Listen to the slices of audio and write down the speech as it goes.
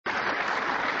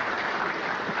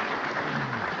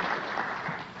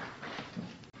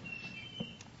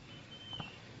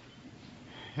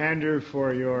Andrew,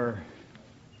 for your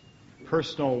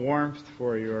personal warmth,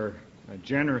 for your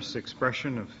generous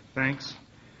expression of thanks.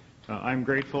 I'm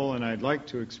grateful, and I'd like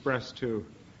to express to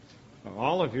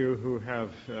all of you who have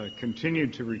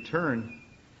continued to return,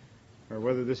 or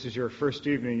whether this is your first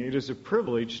evening, it is a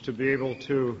privilege to be able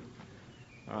to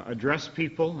address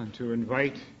people and to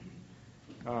invite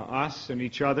us and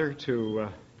each other to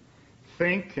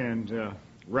think and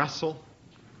wrestle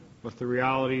with the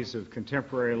realities of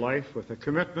contemporary life with a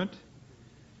commitment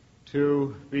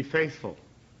to be faithful,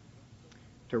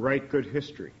 to write good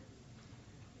history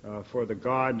for the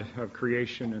God of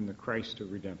creation and the Christ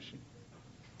of redemption.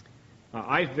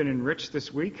 I've been enriched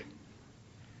this week.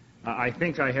 I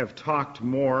think I have talked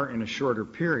more in a shorter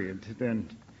period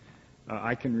than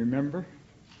I can remember.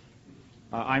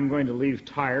 I'm going to leave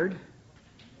tired,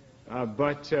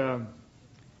 but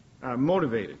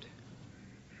motivated,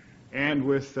 and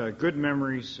with good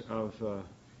memories of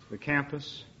the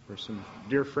campus for some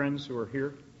dear friends who are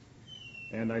here.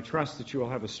 And I trust that you will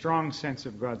have a strong sense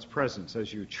of God's presence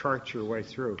as you chart your way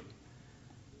through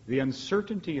the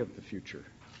uncertainty of the future,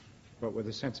 but with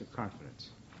a sense of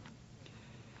confidence.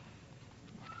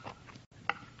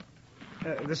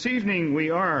 This evening we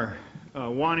are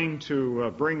wanting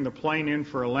to bring the plane in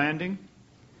for a landing,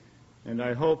 and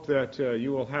I hope that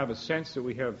you will have a sense that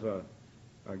we have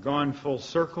gone full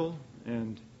circle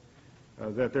and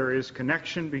that there is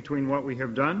connection between what we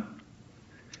have done.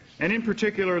 And in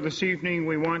particular this evening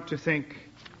we want to think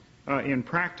in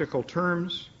practical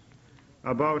terms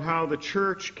about how the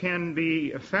church can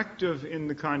be effective in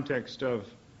the context of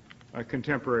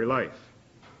contemporary life.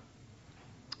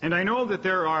 And I know that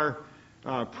there are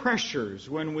pressures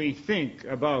when we think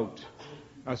about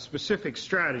specific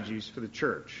strategies for the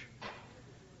church.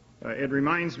 It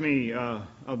reminds me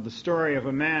of the story of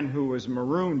a man who was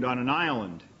marooned on an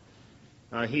island.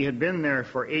 He had been there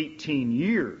for 18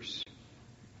 years,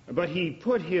 but he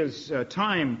put his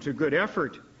time to good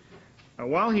effort.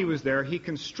 While he was there, he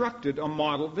constructed a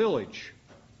model village.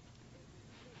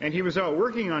 And he was out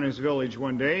working on his village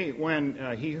one day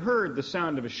when he heard the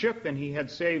sound of a ship, and he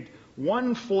had saved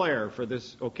one flare for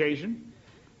this occasion.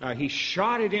 He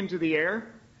shot it into the air,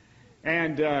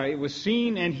 and it was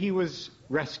seen, and he was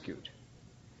rescued.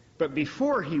 But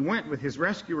before he went with his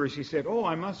rescuers, he said,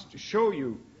 I must show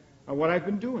you what I've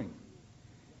been doing.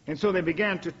 And so they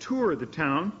began to tour the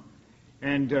town,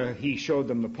 and he showed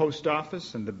them the post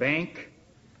office and the bank,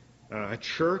 a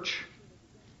church.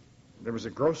 There was a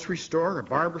grocery store, a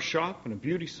barber shop, and a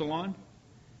beauty salon,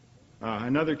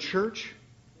 another church.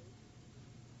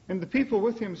 And the people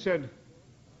with him said,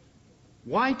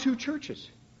 "Why two churches?"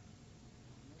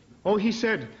 He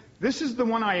said, "This is the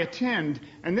one I attend,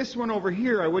 and this one over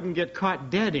here I wouldn't get caught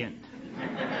dead in."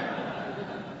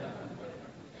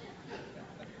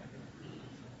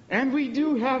 And we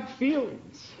do have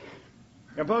feelings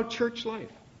about church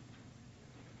life.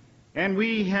 And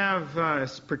we have,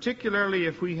 particularly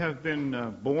if we have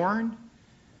been born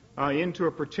into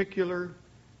a particular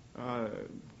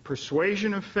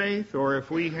persuasion of faith, or if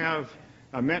we have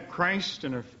met Christ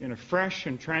in a fresh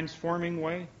and transforming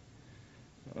way,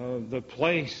 the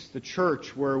place, the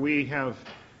church where we have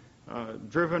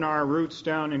driven our roots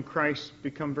down in Christ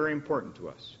become very important to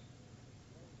us.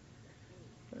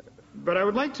 But I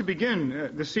would like to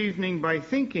begin this evening by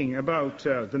thinking about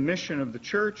the mission of the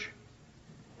church,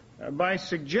 by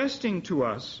suggesting to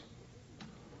us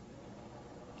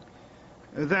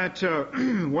that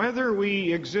whether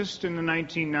we exist in the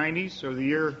 1990s or the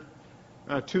year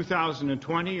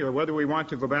 2020, or whether we want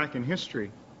to go back in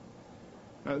history,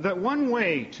 that one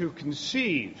way to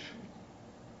conceive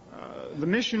the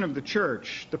mission of the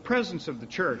church, the presence of the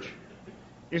church,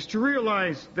 is to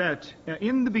realize that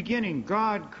in the beginning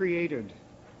God created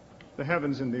the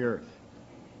heavens and the earth.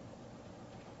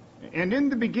 And in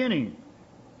the beginning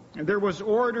there was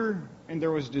order, and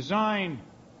there was design,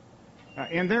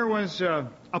 and there was a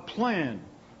plan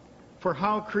for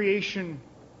how creation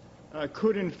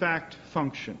could in fact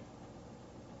function.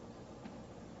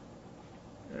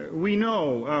 We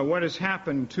know what has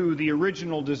happened to the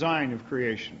original design of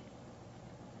creation.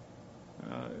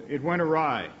 It went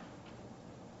awry.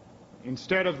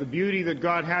 Instead of the beauty that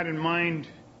God had in mind,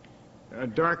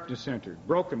 darkness entered,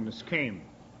 brokenness came,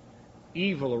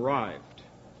 evil arrived.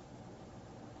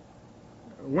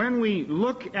 When we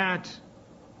look at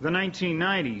the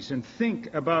 1990s and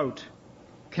think about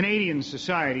Canadian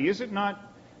society, is it not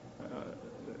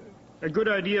a good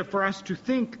idea for us to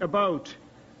think about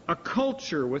a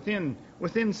culture within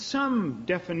some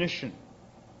definition?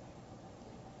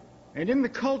 And in the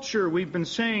culture, we've been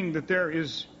saying that there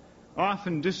is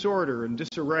often disorder and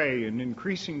disarray and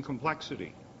increasing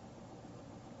complexity.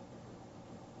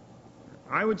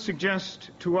 I would suggest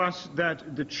to us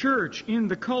that the church in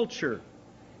the culture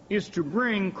is to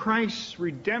bring Christ's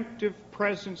redemptive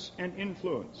presence and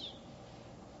influence.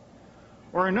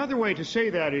 Or another way to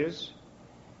say that is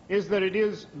that it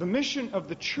is the mission of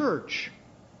the church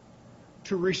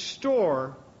to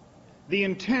restore the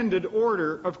intended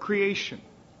order of creation.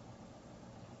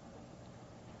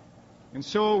 And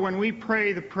so when we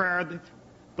pray the prayer,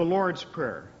 the Lord's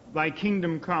Prayer, Thy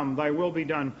kingdom come, Thy will be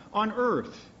done on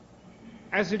earth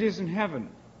as it is in heaven,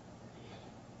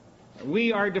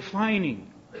 we are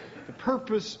defining the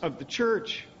purpose of the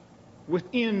church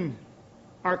within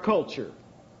our culture.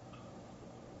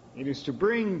 It is to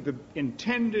bring the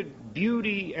intended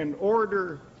beauty and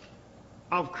order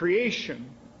of creation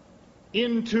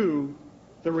into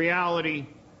the reality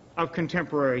of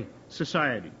contemporary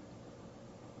society.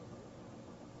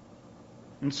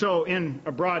 And so, in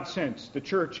a broad sense, the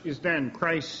church is then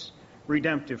Christ's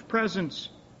redemptive presence.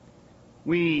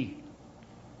 We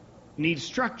need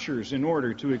structures in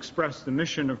order to express the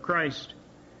mission of Christ,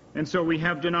 and so we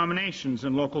have denominations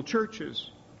and local churches.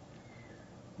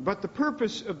 But the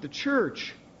purpose of the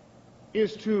church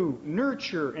is to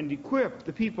nurture and equip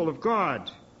the people of God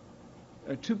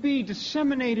to be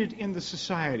disseminated in the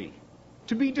society,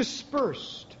 to be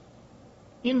dispersed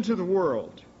into the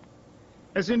world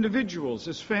as individuals,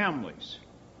 as families,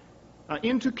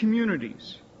 into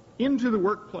communities, into the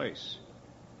workplace,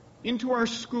 into our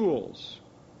schools,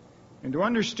 and to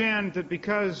understand that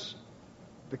because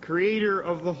the Creator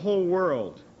of the whole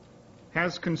world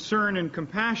has concern and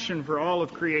compassion for all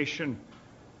of creation,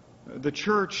 the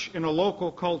church in a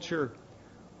local culture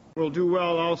will do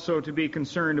well also to be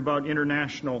concerned about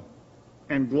international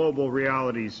and global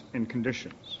realities and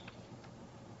conditions.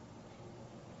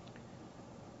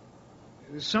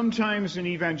 Sometimes in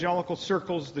evangelical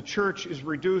circles, the church is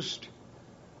reduced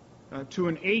to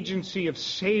an agency of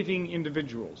saving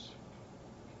individuals.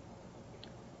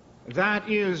 That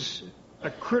is a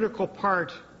critical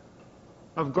part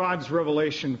of God's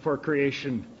revelation for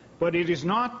creation, but it is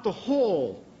not the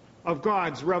whole of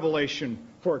God's revelation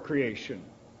for creation.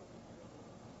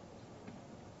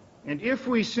 And if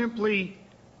we simply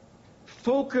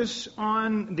focus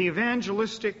on the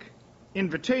evangelistic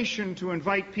invitation to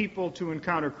invite people to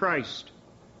encounter Christ,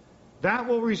 that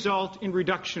will result in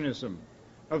reductionism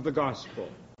of the gospel.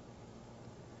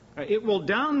 It will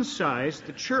downsize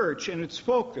the church and its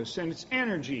focus and its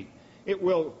energy. It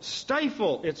will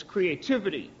stifle its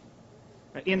creativity.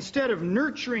 Instead of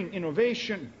nurturing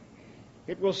innovation,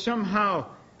 it will somehow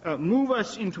move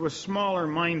us into a smaller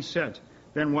mindset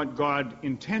than what God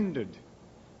intended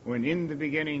when in the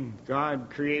beginning God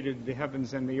created the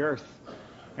heavens and the earth.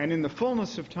 And in the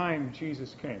fullness of time,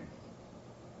 Jesus came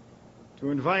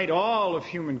to invite all of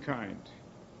humankind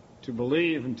to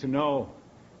believe and to know,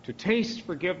 to taste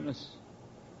forgiveness,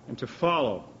 and to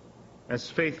follow as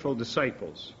faithful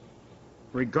disciples,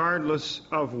 regardless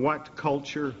of what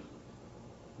culture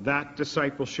that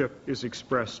discipleship is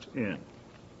expressed in.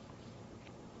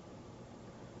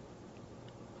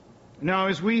 Now,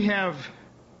 as we have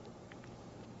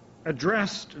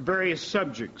addressed various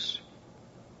subjects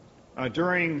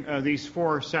during these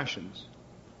 4 sessions,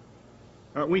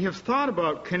 we have thought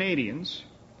about Canadians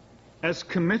as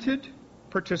committed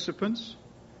participants,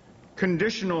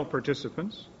 conditional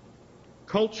participants,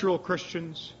 cultural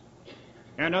Christians,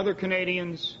 and other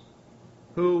Canadians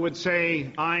who would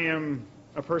say, I am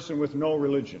a person with no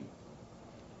religion.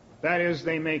 That is,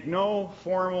 they make no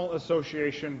formal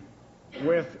association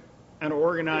with an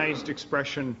organized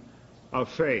expression of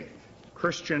faith,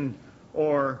 Christian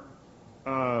or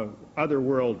other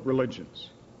world religions.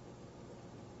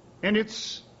 And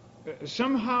it's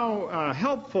somehow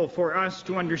helpful for us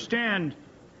to understand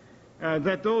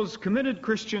that those committed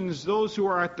Christians, those who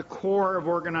are at the core of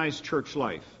organized church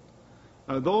life,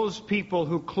 those people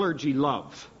who clergy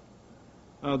love,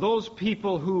 those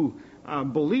people who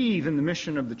believe in the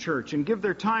mission of the church and give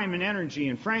their time and energy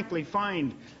and frankly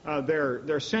find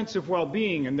their sense of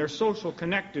well-being and their social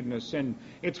connectedness, and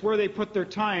it's where they put their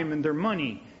time and their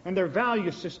money, and their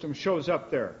value system shows up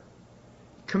there.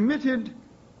 Committed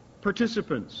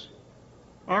participants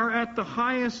are at the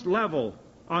highest level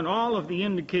on all of the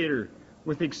indicator,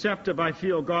 with the except of I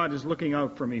feel God is looking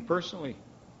out for me personally.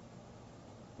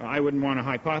 I wouldn't want to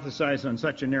hypothesize on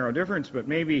such a narrow difference, but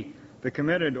maybe the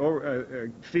committed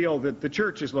feel that the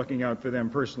church is looking out for them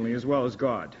personally as well as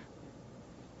God.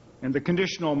 And the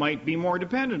conditional might be more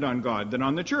dependent on God than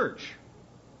on the church.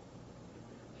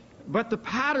 But the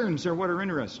patterns are what are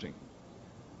interesting.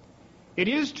 It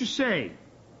is to say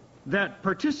that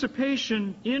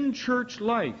participation in church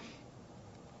life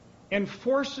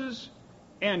enforces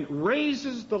and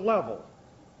raises the level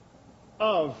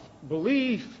of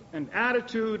belief and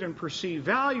attitude and perceived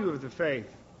value of the faith.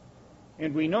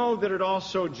 And we know that it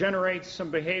also generates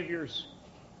some behaviors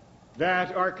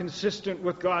that are consistent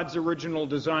with God's original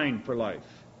design for life.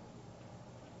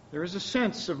 There is a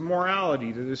sense of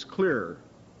morality that is clear.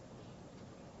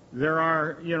 There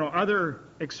are, other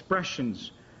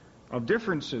expressions of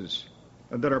differences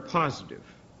that are positive.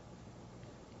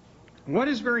 What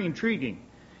is very intriguing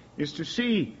is to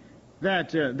see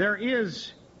that there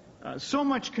is so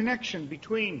much connection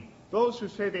between those who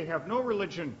say they have no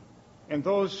religion and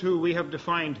those who we have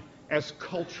defined as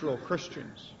cultural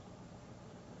Christians.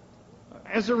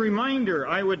 As a reminder,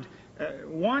 I would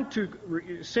want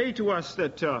to say to us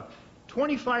that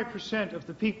 25% of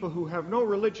the people who have no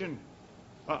religion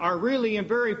are really in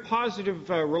very positive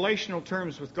relational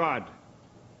terms with God.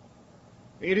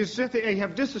 It is that they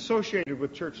have disassociated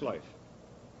with church life.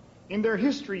 In their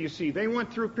history, you see, they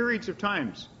went through periods of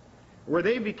times where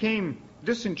they became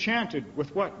disenchanted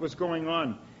with what was going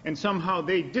on, and somehow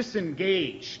they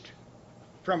disengaged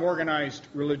from organized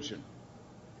religion.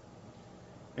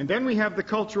 And then we have the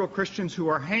cultural Christians who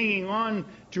are hanging on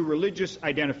to religious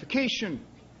identification.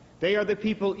 They are the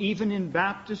people, even in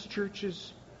Baptist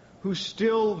churches, who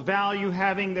still value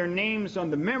having their names on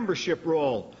the membership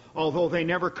roll, although they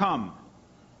never come.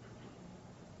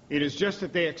 It is just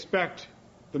that they expect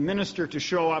the minister to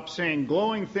show up saying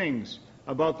glowing things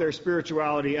about their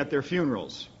spirituality at their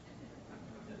funerals.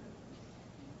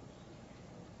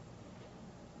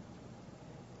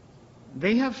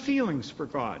 They have feelings for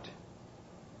God.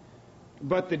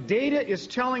 But the data is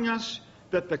telling us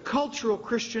that the cultural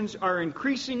Christians are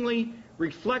increasingly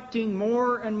reflecting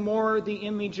more and more the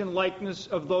image and likeness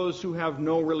of those who have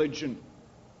no religion.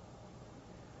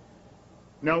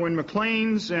 Now, in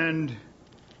Maclean's and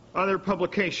other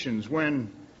publications,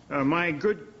 when my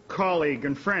good colleague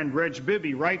and friend Reg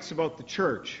Bibby writes about the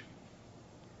church,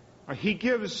 he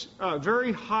gives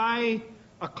very high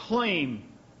acclaim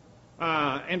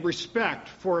and respect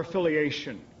for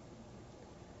affiliation.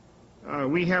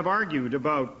 We have argued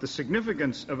about the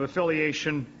significance of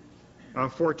affiliation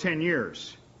for 10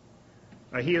 years.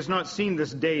 He has not seen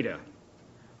this data.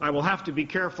 I will have to be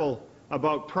careful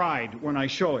about pride when I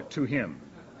show it to him.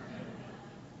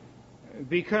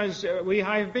 Because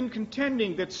I have been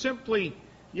contending that simply,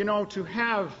 to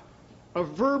have a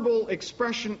verbal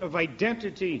expression of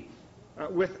identity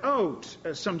without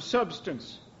some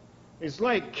substance is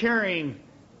like carrying,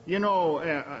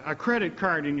 a credit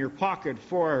card in your pocket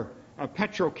for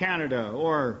Petro-Canada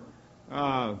or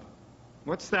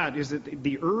what's that? Is it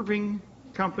the Irving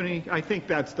Company? I think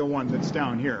that's the one that's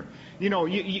down here.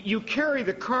 You carry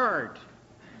the card,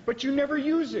 but you never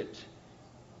use it.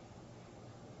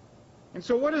 And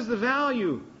so what is the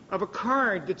value of a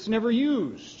card that's never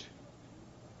used?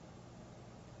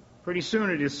 Pretty soon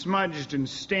it is smudged and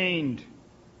stained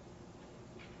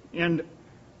and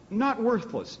not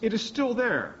worthless. It is still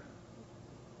there,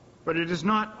 but it is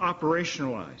not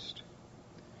operationalized.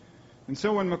 And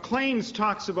so when Maclean's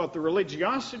talks about the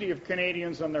religiosity of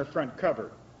Canadians on their front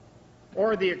cover,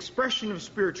 or the expression of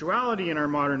spirituality in our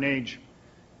modern age,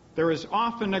 there is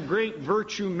often a great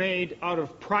virtue made out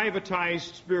of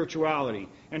privatized spirituality.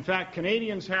 In fact,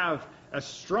 Canadians have a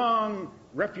strong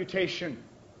reputation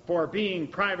for being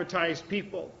privatized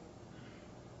people,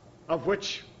 of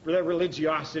which their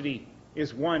religiosity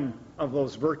is one of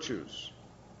those virtues.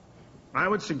 I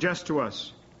would suggest to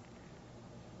us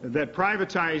that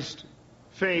privatized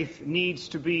faith needs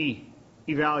to be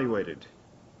evaluated.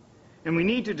 And we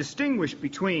need to distinguish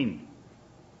between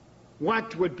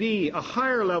what would be a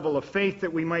higher level of faith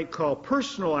that we might call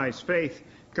personalized faith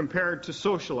compared to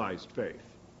socialized faith.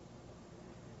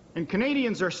 And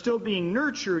Canadians are still being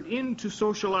nurtured into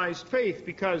socialized faith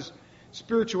because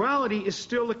spirituality is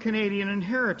still a Canadian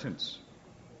inheritance.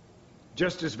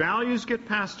 Just as values get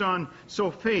passed on,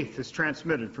 so faith is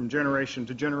transmitted from generation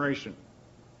to generation.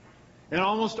 And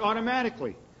almost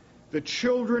automatically, the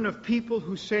children of people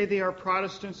who say they are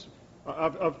Protestants,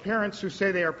 of parents who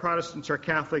say they are Protestants or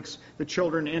Catholics, the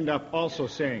children end up also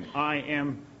saying, I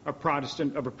am a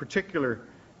Protestant of a particular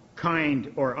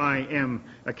kind, or I am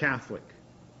a Catholic.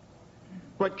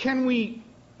 But can we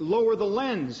lower the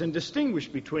lens and distinguish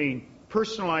between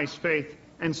personalized faith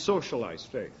and socialized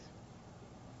faith?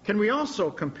 Can we also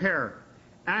compare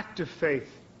active faith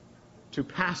to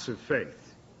passive faith?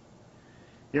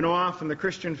 Often the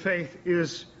Christian faith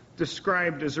is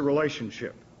described as a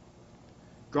relationship.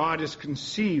 God is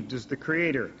conceived as the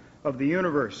creator of the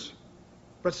universe,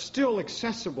 but still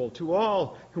accessible to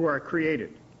all who are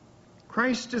created.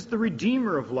 Christ is the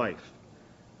Redeemer of life,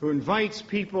 who invites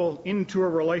people into a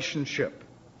relationship.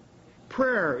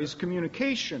 Prayer is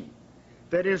communication,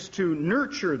 that is to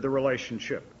nurture the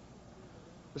relationship.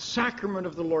 The sacrament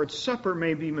of the Lord's Supper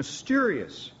may be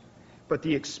mysterious, but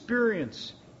the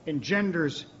experience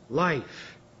engenders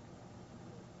life.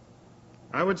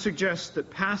 I would suggest that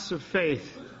passive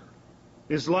faith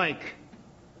is like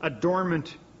a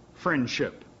dormant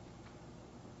friendship,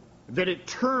 that it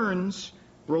turns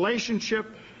relationship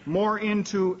more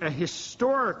into a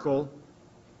historical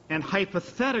and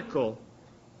hypothetical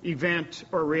event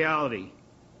or reality,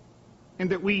 and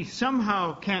that we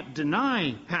somehow can't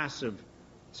deny passive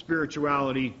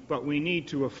spirituality, but we need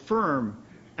to affirm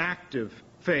active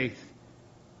faith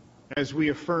as we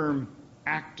affirm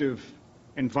active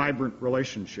and vibrant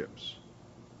relationships.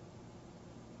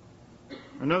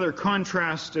 Another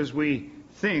contrast as we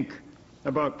think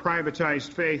about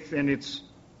privatized faith and its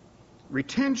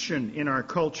retention in our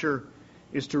culture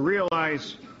is to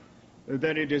realize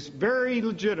that it is very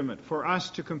legitimate for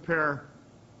us to compare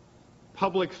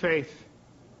public faith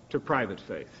to private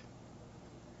faith.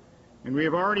 And we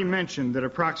have already mentioned that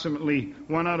approximately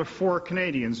 1 out of 4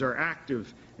 Canadians are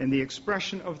active in the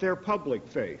expression of their public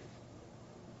faith.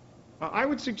 I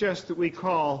would suggest that we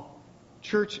call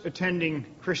church-attending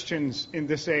Christians in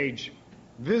this age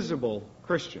visible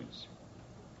Christians.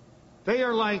 They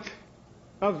are like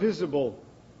a visible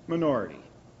minority.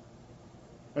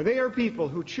 They are people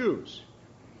who choose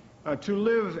to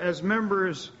live as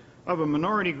members of a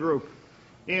minority group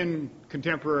in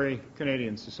contemporary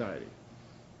Canadian society.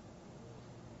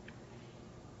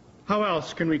 How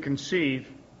else can we conceive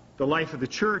the life of the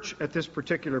church at this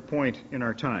particular point in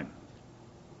our time?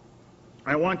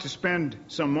 I want to spend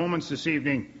some moments this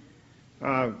evening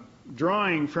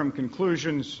drawing from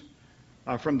conclusions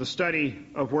from the study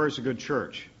of Where's a Good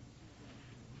Church.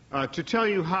 To tell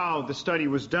you how the study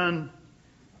was done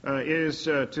is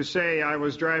to say I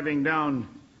was driving down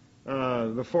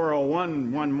the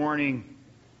 401 one morning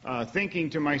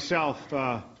thinking to myself,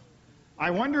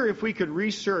 I wonder if we could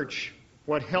research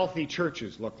what healthy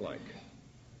churches look like.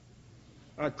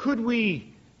 Could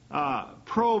we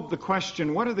probe the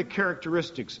question, what are the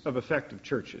characteristics of effective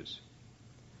churches?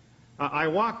 I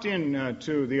walked in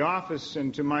to the office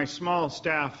and to my small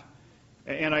staff,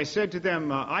 and I said to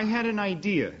them, I had an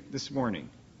idea this morning.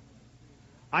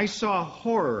 I saw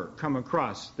horror come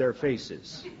across their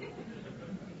faces.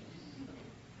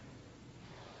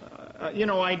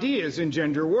 Ideas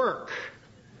engender work.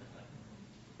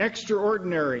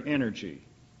 Extraordinary energy.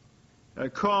 I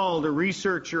called a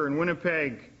researcher in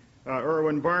Winnipeg,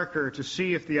 Erwin Barker, to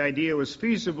see if the idea was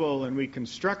feasible, and we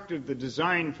constructed the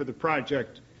design for the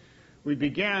project. We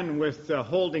began with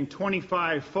holding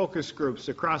 25 focus groups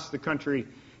across the country,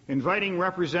 inviting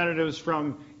representatives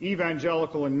from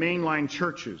evangelical and mainline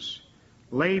churches,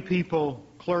 lay people,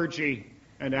 clergy,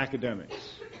 and academics.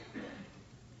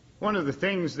 One of the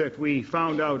things that we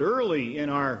found out early in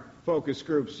our focus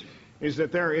groups is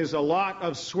that there is a lot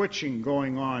of switching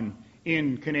going on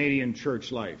in Canadian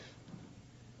church life.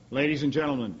 Ladies and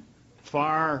gentlemen,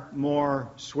 far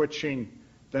more switching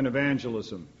than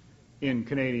evangelism in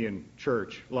Canadian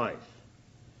church life.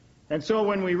 And so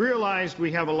when we realized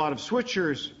we have a lot of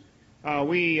switchers,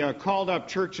 we called up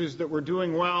churches that were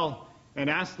doing well and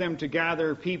asked them to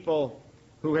gather people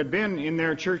who had been in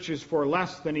their churches for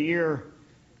less than a year,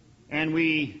 and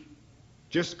we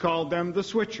just called them the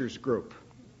switchers group.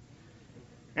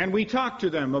 And we talked to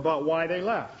them about why they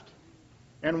left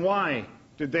and why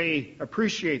did they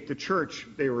appreciate the church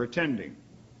they were attending.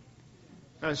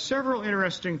 Several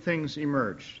interesting things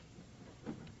emerged.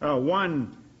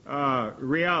 One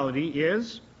reality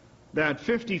is that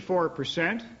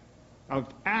 54% of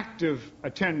active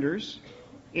attenders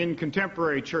in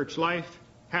contemporary church life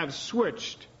have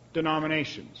switched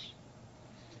denominations.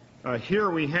 Here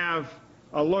we have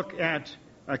a look at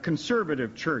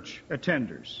conservative church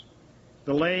attenders,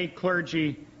 the lay,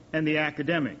 clergy, and the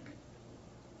academic.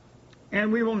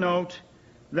 And we will note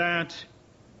that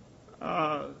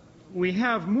we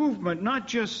have movement not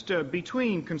just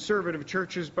between conservative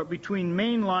churches, but between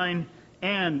mainline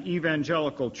and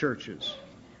evangelical churches.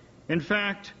 In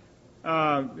fact,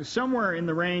 somewhere in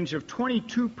the range of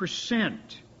 22%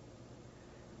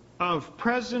 of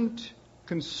present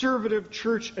conservative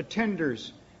church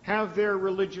attenders have their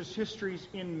religious histories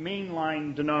in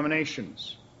mainline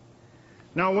denominations.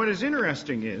 Now, what is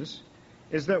interesting is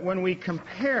that when we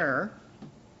compare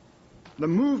the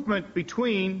movement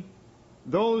between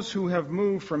those who have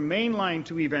moved from mainline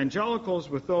to evangelicals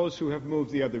with those who have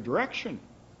moved the other direction,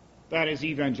 that is,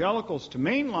 evangelicals to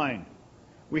mainline,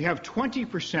 we have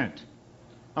 20%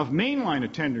 of mainline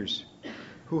attenders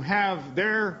who have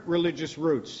their religious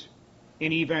roots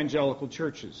in evangelical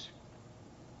churches.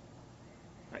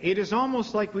 It is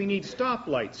almost like we need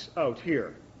stoplights out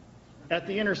here at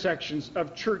the intersections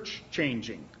of church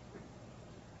changing.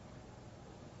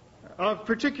 Of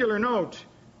particular note,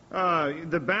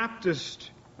 the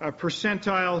Baptist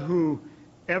percentile who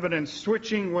evidenced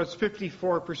switching was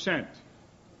 54%,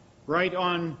 right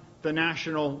on the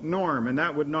national norm, and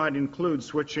that would not include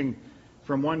switching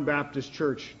from one Baptist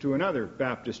church to another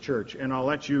Baptist church, and I'll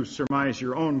let you surmise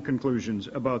your own conclusions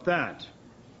about that.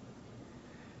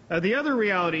 The other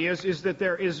reality is that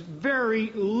there is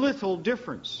very little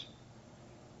difference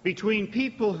between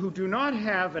people who do not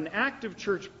have an active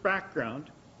church background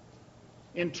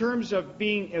in terms of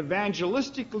being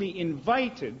evangelistically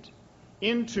invited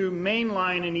into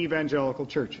mainline and evangelical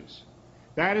churches.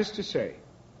 That is to say,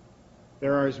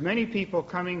 there are as many people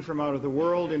coming from out of the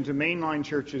world into mainline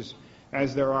churches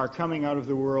as there are coming out of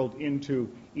the world into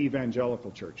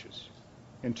evangelical churches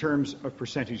in terms of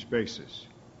percentage basis.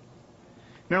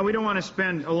 Now, we don't want to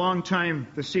spend a long time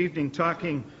this evening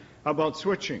talking about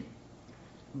switching,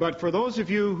 but for those of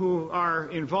you who are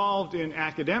involved in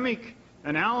academic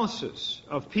analysis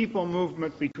of people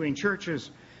movement between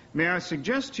churches, may I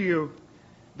suggest to you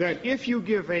that if you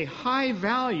give a high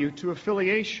value to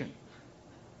affiliation,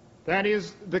 that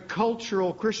is, the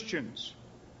cultural Christians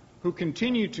who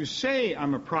continue to say,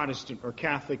 I'm a Protestant or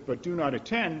Catholic, but do not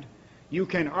attend, you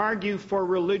can argue for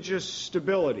religious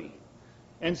stability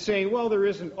and say, well, there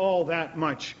isn't all that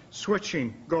much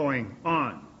switching going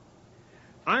on.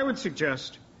 I would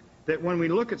suggest that when we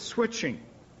look at switching,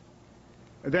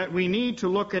 that we need to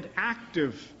look at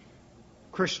active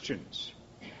Christians.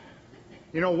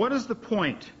 You know, what is the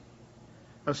point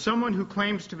of someone who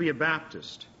claims to be a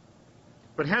Baptist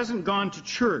but hasn't gone to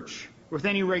church with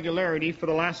any regularity for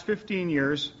the last 15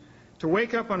 years to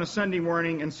wake up on a Sunday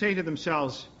morning and say to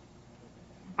themselves,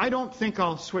 I don't think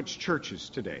I'll switch churches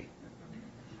today.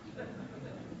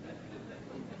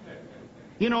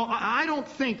 You know, I don't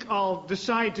think I'll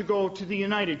decide to go to the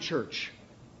United Church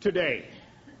today.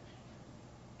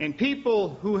 And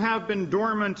people who have been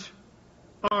dormant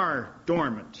are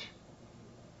dormant.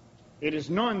 It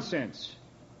is nonsense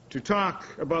to talk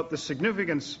about the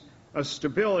significance of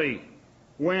stability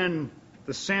when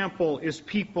the sample is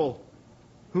people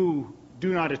who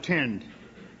do not attend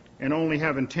and only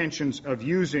have intentions of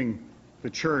using the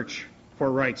church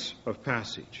for rites of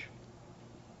passage.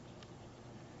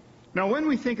 Now, when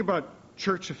we think about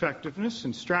church effectiveness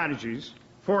and strategies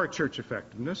for church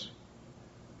effectiveness,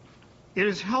 it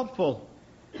is helpful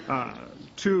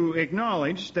to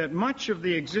acknowledge that much of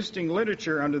the existing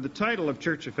literature under the title of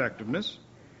church effectiveness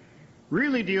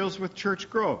really deals with church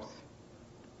growth.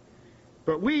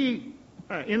 But we,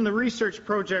 in the research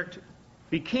project,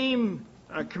 became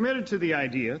committed to the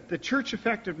idea that church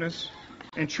effectiveness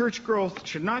and church growth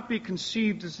should not be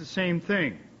conceived as the same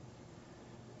thing.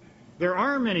 There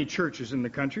are many churches in the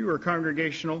country where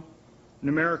congregational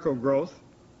numerical growth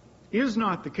is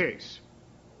not the case.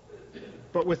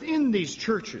 But within these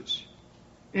churches,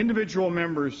 individual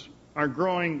members are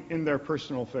growing in their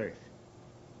personal faith.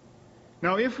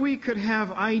 Now, if we could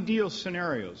have ideal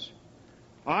scenarios,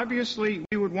 obviously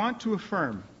we would want to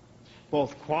affirm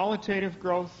both qualitative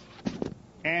growth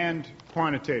and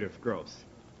quantitative growth.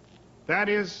 That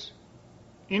is,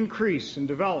 increase in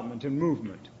development and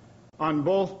movement on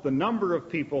both the number of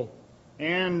people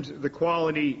and the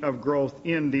quality of growth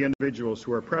in the individuals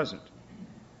who are present.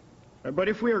 But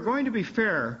if we are going to be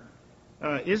fair,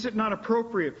 is it not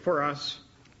appropriate for us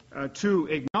to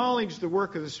acknowledge the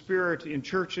work of the Spirit in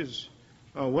churches,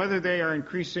 whether they are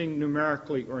increasing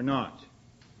numerically or not,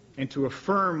 and to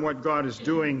affirm what God is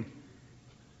doing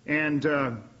and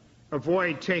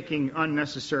avoid taking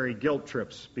unnecessary guilt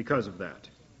trips because of that?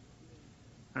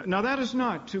 Now, that is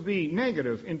not to be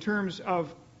negative in terms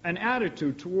of an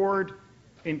attitude toward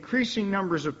increasing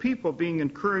numbers of people being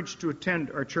encouraged to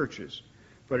attend our churches,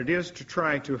 but it is to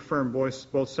try to affirm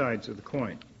both sides of the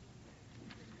coin.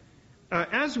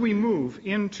 As we move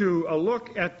into a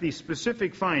look at the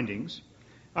specific findings,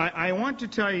 I want to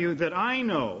tell you that I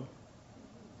know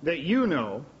that you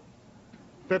know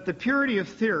that the purity of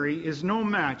theory is no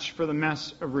match for the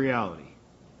mess of reality.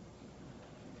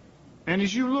 And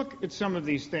as you look at some of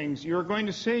these things, you're going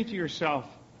to say to yourself,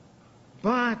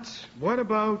 but what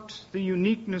about the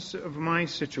uniqueness of my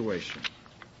situation?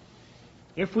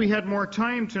 If we had more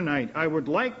time tonight, I would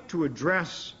like to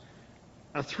address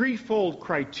a threefold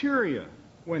criteria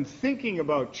when thinking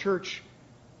about church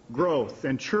growth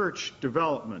and church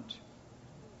development.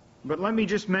 But let me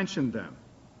just mention them.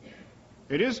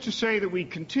 It is to say that we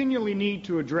continually need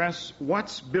to address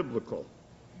what's biblical,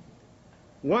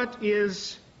 what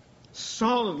is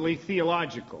solidly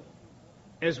theological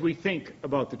as we think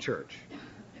about the church.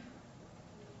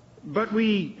 But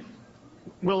we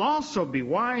will also be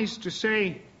wise to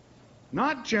say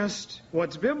not just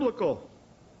what's biblical,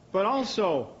 but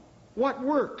also what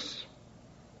works.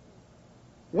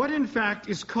 What, in fact,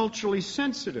 is culturally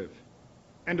sensitive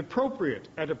and appropriate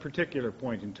at a particular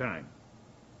point in time.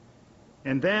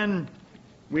 And then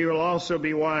we will also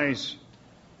be wise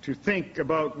to think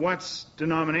about what's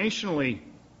denominationally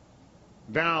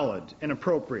valid and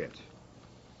appropriate.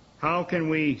 How can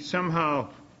we somehow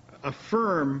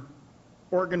affirm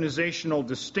organizational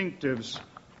distinctives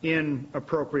in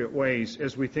appropriate ways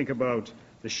as we think about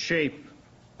the shape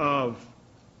of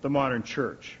the modern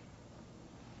church?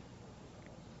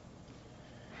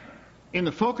 In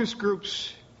the focus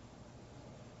groups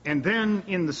and then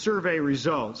in the survey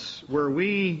results, where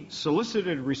we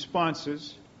solicited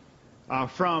responses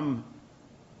from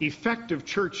effective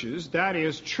churches, that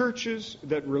is, churches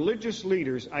that religious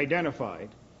leaders identified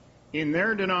in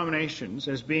their denominations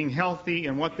as being healthy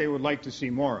and what they would like to see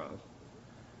more of,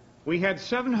 we had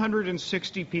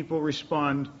 760 people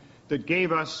respond that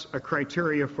gave us a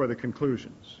criteria for the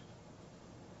conclusions.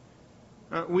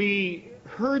 We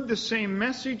heard the same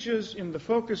messages in the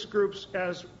focus groups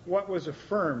as what was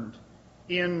affirmed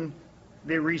in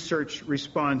the research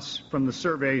response from the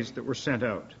surveys that were sent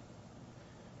out.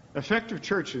 Effective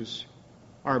churches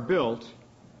are built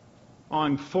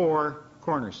on 4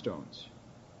 cornerstones.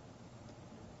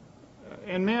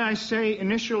 And may I say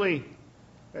initially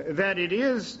that it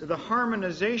is the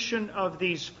harmonization of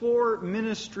these 4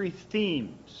 ministry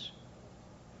themes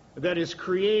that is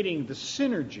creating the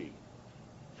synergy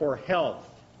for health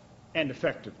and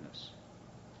effectiveness.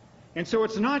 And so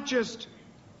it's not just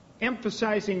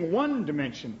emphasizing one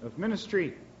dimension of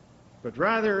ministry, but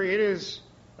rather it is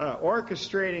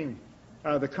orchestrating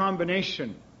the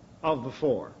combination of the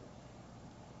 4.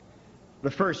 The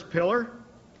first pillar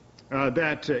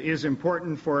that is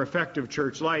important for effective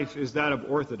church life is that of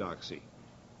orthodoxy.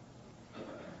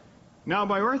 Now,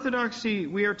 by orthodoxy,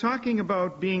 we are talking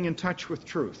about being in touch with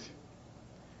truth.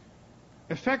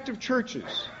 Effective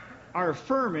churches are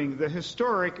affirming the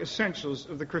historic essentials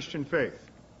of the Christian faith.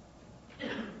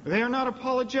 They are not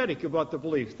apologetic about the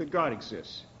belief that God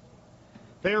exists.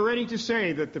 They are ready to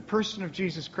say that the person of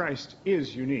Jesus Christ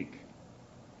is unique.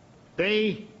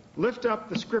 They lift up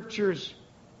the Scriptures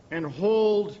and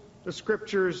hold the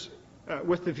Scriptures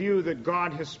with the view that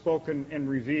God has spoken and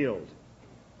revealed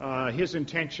His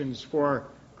intentions for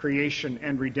creation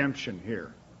and redemption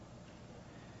here.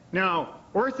 Now,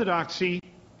 orthodoxy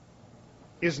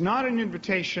is not an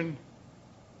invitation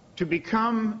to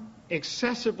become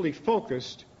excessively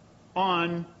focused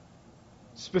on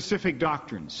specific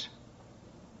doctrines.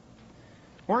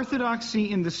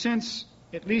 Orthodoxy, in the sense,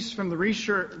 at least from the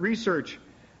research,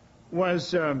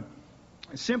 was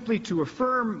simply to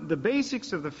affirm the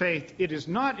basics of the faith. It is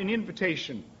not an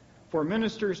invitation for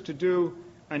ministers to do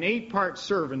an 8-part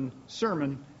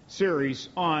sermon series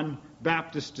on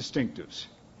Baptist distinctives.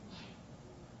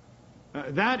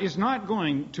 That is not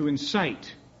going to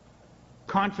incite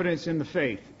confidence in the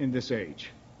faith in this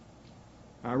age.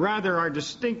 Rather, our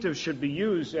distinctives should be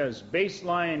used as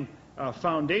baseline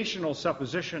foundational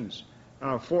suppositions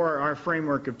for our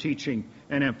framework of teaching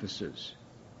and emphasis.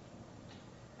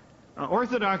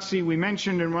 Orthodoxy, we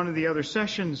mentioned in one of the other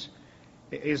sessions,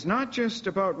 is not just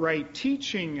about right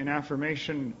teaching and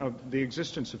affirmation of the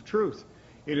existence of truth.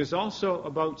 It is also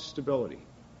about stability.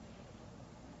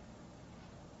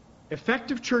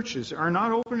 Effective churches are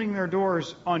not opening their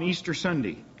doors on Easter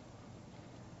Sunday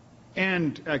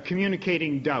and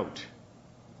communicating doubt.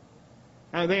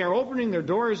 They are opening their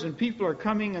doors and people are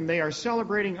coming and they are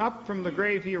celebrating up from the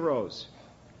grave He arose.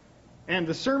 And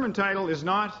the sermon title is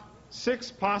not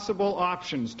 6 possible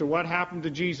options to what happened to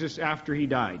Jesus after He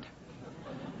died.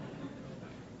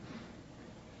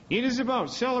 It is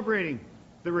about celebrating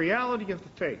the reality of the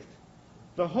faith,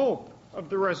 the hope of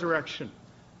the resurrection,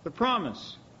 the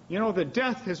promise, that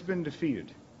death has been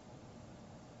defeated.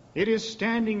 It is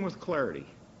standing with clarity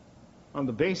on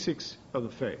the basics of the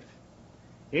faith.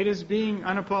 It is being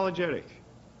unapologetic.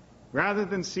 Rather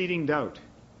than seeding doubt,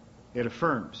 it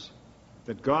affirms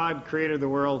that God created the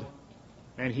world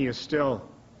and He is still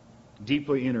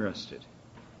deeply interested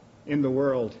in the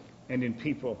world and in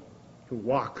people who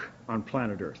walk on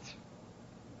planet Earth.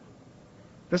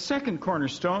 The second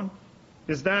cornerstone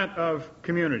is that of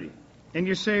community. And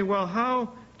you say, well,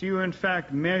 how do you in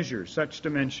fact measure such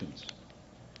dimensions?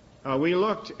 We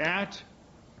looked at,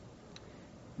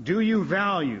 do you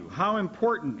value, how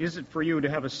important is it for you to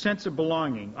have a sense of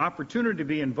belonging, opportunity to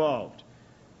be involved,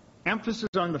 emphasis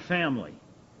on the family,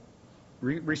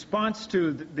 response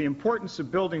to the importance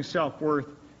of building self-worth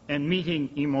and meeting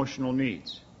emotional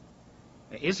needs.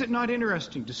 Is it not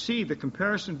interesting to see the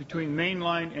comparison between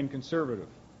mainline and conservative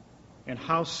and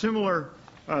how similar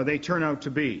they turn out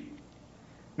to be?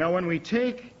 Now, when we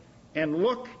take and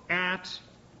look at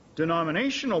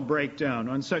denominational breakdown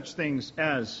on such things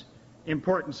as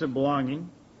importance of belonging,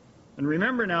 and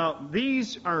remember now,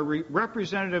 these are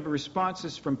representative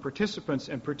responses from participants,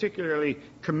 and particularly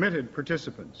committed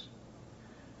participants,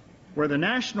 where the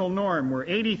national norm were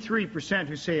 83%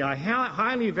 who say, I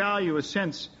highly value a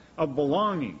sense of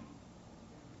belonging.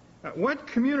 What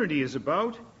community is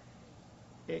about?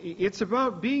 It's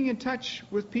about being in touch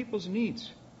with people's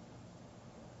needs.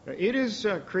 It is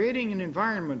creating an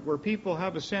environment where people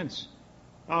have a sense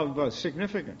of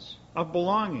significance, of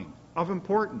belonging, of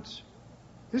importance.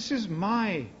 This is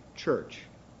my church.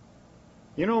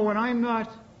 You know, when I'm not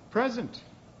present,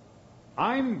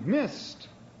 I'm missed.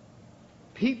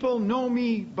 People know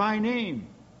me by name.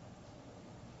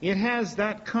 It has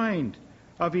that kind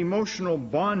of emotional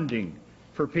bonding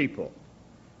for people.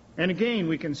 And again,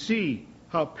 we can see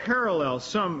how parallel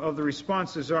some of the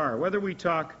responses are, whether we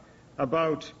talk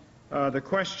about the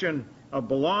question of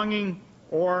belonging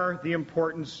or the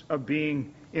importance of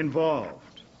being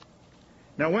involved.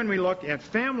 Now, when we look at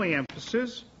family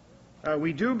emphasis,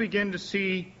 we do begin to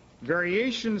see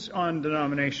variations on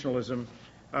denominationalism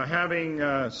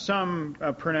having some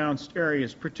pronounced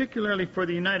areas, particularly for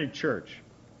the United Church,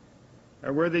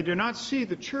 where they do not see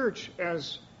the church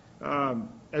as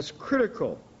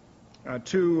critical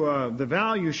to the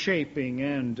value shaping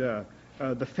and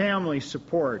the family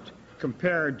support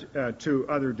compared to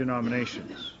other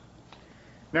denominations.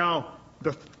 Now,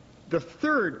 the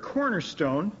third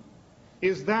cornerstone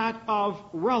is that of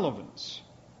relevance.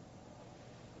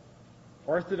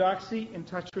 Orthodoxy in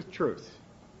touch with truth.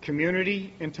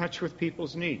 Community in touch with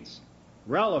people's needs.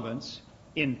 Relevance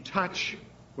in touch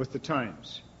with the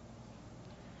times.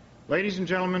 Ladies and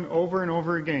gentlemen, over and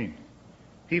over again,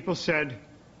 people said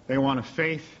they want a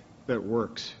faith that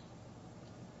works.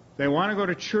 They want to go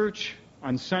to church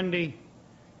on Sunday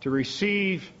to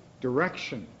receive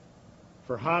direction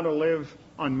for how to live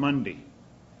on Monday.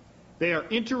 They are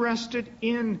interested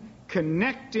in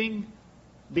connecting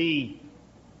the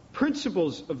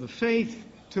principles of the faith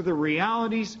to the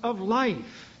realities of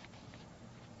life.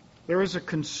 There is a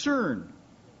concern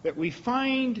that we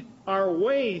find our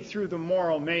way through the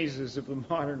moral mazes of the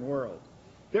modern world,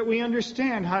 that we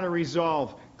understand how to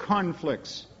resolve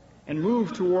conflicts and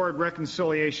move toward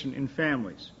reconciliation in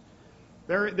families.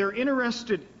 They're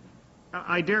interested,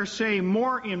 I dare say,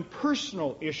 more in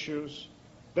personal issues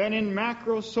than in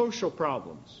macro social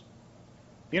problems.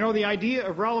 You know, the idea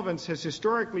of relevance has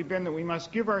historically been that we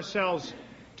must give ourselves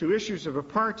to issues of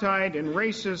apartheid and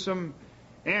racism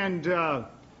and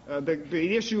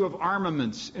the issue of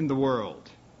armaments in the world.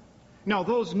 Now,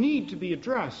 those need to be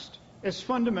addressed as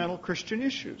fundamental Christian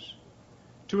issues.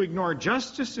 To ignore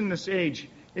justice in this age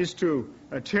is to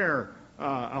tear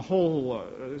a whole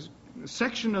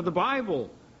section of the Bible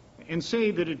and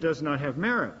say that it does not have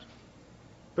merit.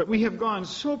 But we have gone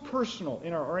so personal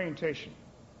in our orientation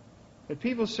that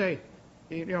people say,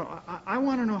 you know, I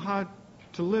want to know how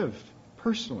to live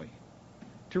personally,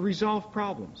 to resolve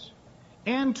problems,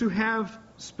 and to have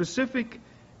specific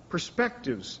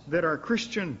perspectives that are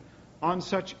Christian on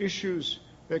such issues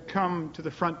that come to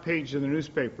the front page of the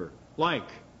newspaper, like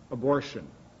abortion,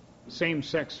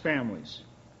 same-sex families.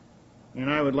 And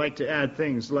I would like to add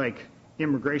things like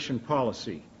immigration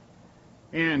policy.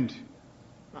 And,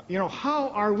 you know, how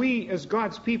are we as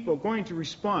God's people going to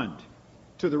respond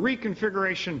to the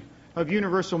reconfiguration of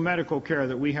universal medical care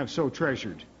that we have so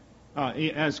treasured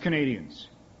as Canadians?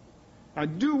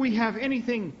 Do we have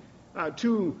anything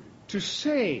to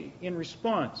say in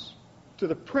response to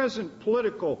the present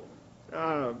political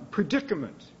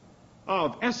predicament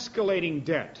of escalating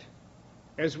debt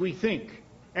as we think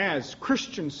as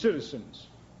Christian citizens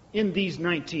in these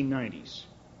 1990s?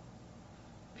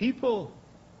 People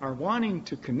are wanting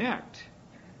to connect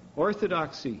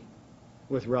orthodoxy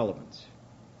with relevance.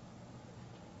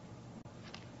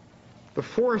 The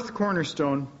fourth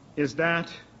cornerstone is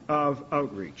that of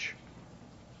outreach.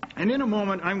 And in a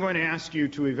moment, I'm going to ask you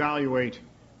to evaluate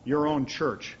your own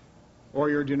church or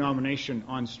your denomination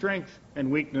on strength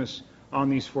and weakness on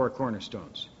these four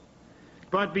cornerstones.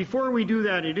 But before we do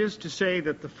that, it is to say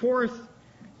that the fourth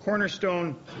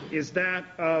cornerstone is that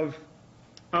of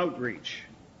outreach.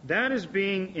 That is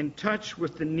being in touch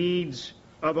with the needs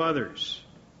of others.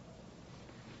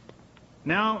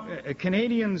 Now,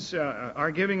 Canadians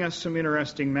are giving us some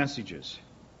interesting messages.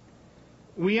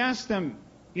 We ask them,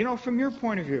 you know, from your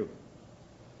point of view,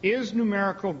 is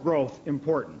numerical growth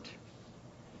important?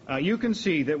 You can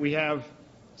see that we have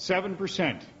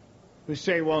 7% who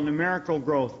say, well, numerical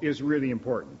growth is really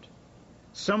important.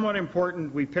 Somewhat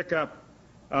important, we pick up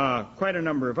quite a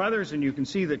number of others, and you can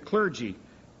see that clergy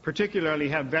particularly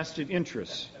have vested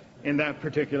interests in that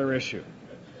particular issue.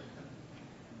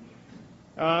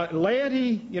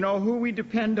 Laity, who we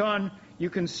depend on, you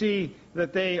can see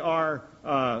that they are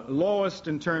lowest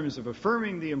in terms of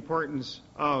affirming the importance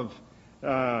of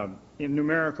in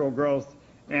numerical growth,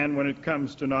 and when it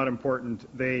comes to not important,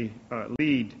 they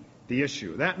lead the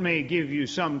issue. That may give you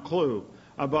some clue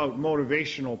about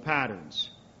motivational patterns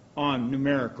on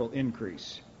numerical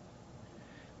increase.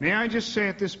 May I just say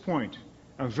at this point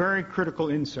a very critical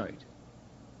insight.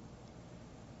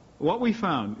 What we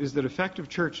found is that effective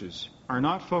churches are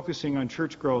not focusing on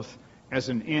church growth as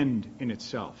an end in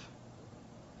itself.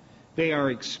 They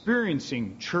are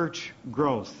experiencing church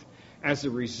growth as a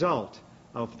result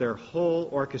of their whole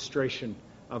orchestration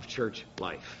of church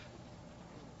life.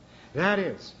 That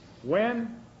is,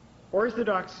 when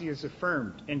orthodoxy is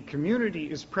affirmed and community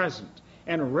is present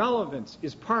and relevance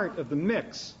is part of the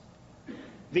mix,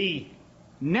 the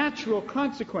natural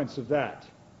consequence of that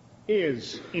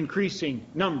is increasing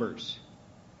numbers.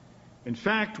 In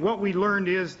fact, what we learned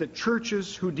is that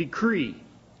churches who decree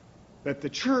that the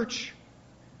church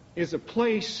is a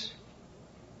place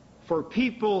for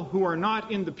people who are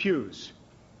not in the pews,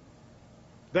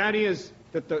 that is,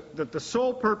 that the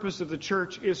sole purpose of the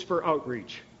church is for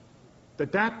outreach,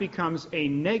 that becomes a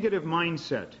negative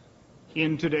mindset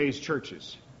in today's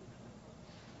churches.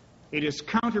 It is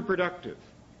counterproductive.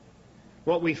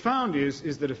 What we found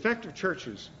is that effective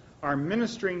churches are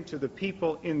ministering to the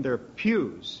people in their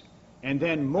pews and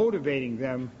then motivating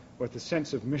them with a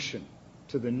sense of mission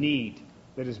to the need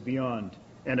that is beyond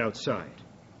and outside.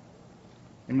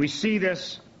 And we see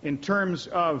this in terms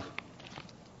of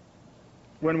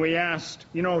when we asked,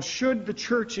 should the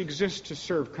church exist to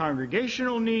serve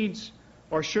congregational needs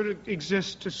or should it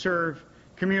exist to serve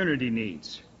community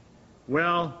needs?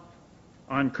 Well,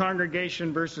 on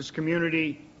congregation versus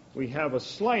community, we have a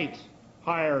slight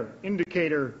higher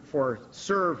indicator for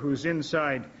serve who's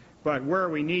inside, but where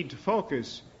we need to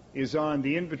focus is on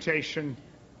the invitation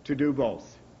to do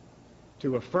both,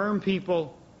 to affirm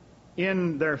people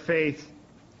in their faith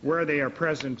where they are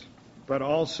present, but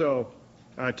also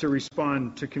to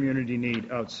respond to community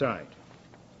need outside.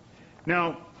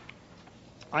 Now,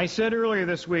 I said earlier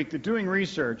this week that doing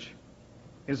research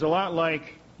is a lot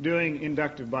like doing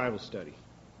inductive Bible study.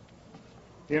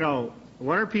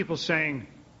 What are people saying?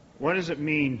 What does it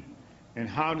mean? And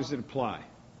how does it apply?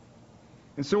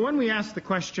 And so when we ask the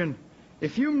question,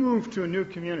 if you move to a new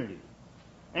community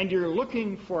and you're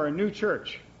looking for a new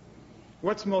church,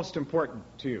 what's most important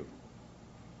to you?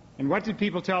 And what did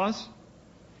people tell us?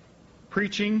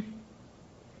 Preaching,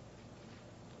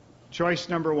 choice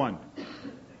number one.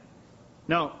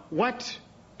 Now, what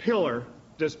pillar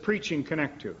does preaching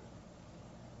connect to?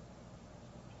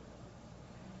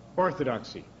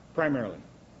 Orthodoxy, primarily.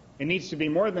 It needs to be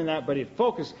more than that, but it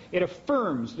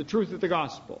affirms the truth of the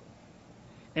gospel.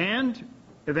 And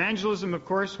evangelism, of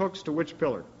course, hooks to which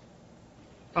pillar?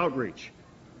 Outreach.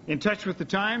 In touch with the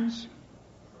times?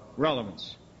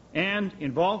 Relevance. And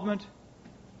involvement?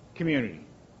 Community.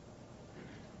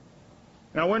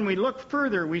 Now, when we look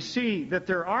further, we see that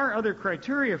there are other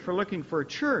criteria for looking for a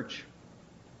church,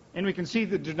 and we can see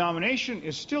the denomination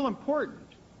is still important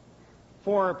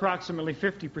for approximately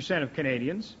 50% of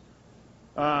Canadians,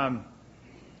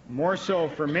 more so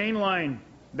for mainline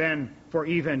than for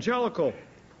evangelical.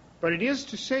 But it is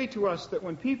to say to us that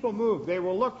when people move, they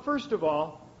will look, first of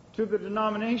all, to the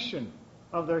denomination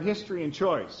of their history and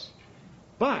choice.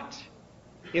 But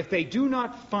if they do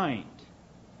not find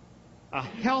a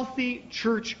healthy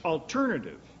church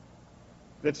alternative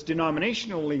that's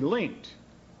denominationally linked,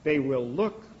 they will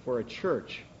look for a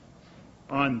church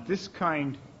on this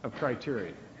kind of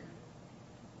criteria.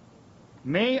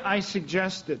 May I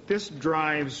suggest that this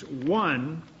drives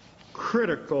one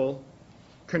critical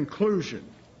conclusion.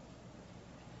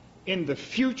 In the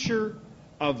future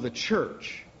of the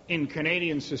church in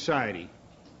Canadian society,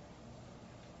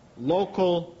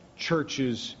 local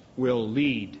churches will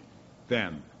lead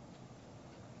them.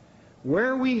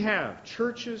 Where we have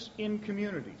churches in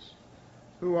communities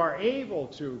who are able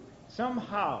to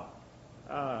somehow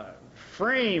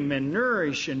frame and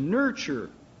nourish and nurture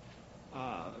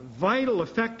vital,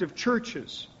 effective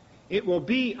churches, it will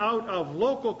be out of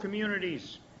local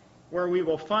communities where we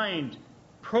will find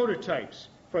prototypes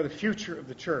for the future of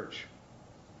the church.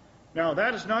 Now,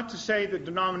 that is not to say that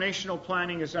denominational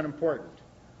planning is unimportant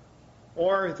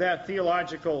or that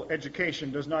theological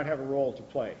education does not have a role to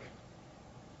play.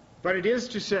 But it is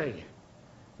to say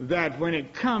that when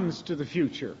it comes to the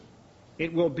future,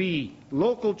 It will be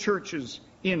local churches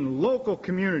in local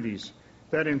communities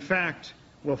that, in fact,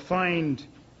 will find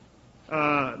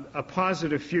a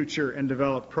positive future and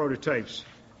develop prototypes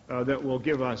that will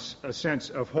give us a sense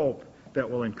of hope that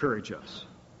will encourage us.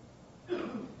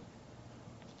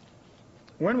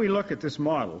 When we look at this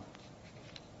model,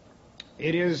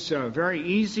 it is very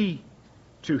easy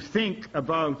to think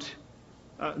about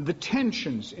the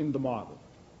tensions in the model.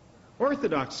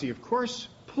 Orthodoxy, of course,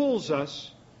 pulls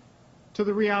us to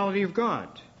the reality of God.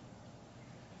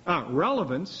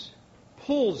 Relevance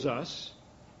pulls us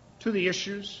to the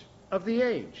issues of the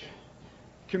age.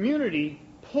 Community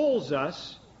pulls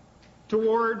us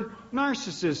toward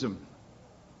narcissism.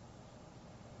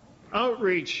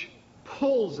 Outreach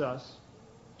pulls us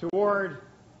toward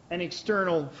an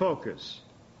external focus.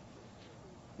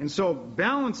 And so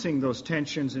balancing those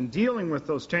tensions and dealing with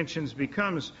those tensions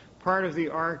becomes part of the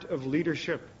art of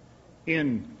leadership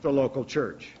in the local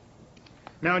church.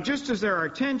 Now, just as there are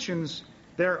tensions,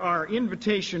 there are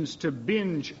invitations to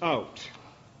binge out.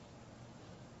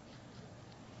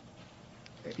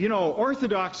 You know,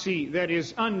 orthodoxy that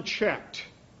is unchecked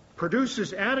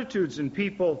produces attitudes in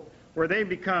people where they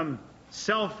become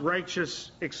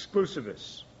self-righteous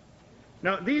exclusivists.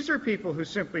 Now, these are people who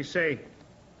simply say,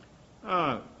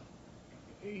 God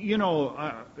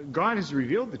has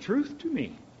revealed the truth to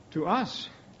me, to us.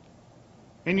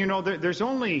 And you know, there's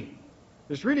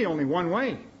really only one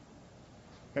way.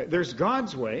 There's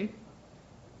God's way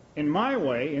and my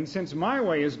way, and since my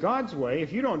way is God's way,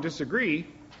 if you don't disagree,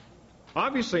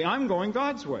 obviously I'm going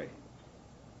God's way.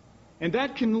 And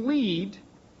that can lead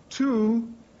to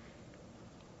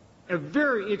a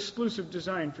very exclusive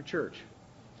design for church.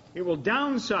 It will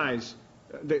downsize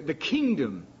the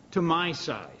kingdom to my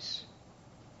size.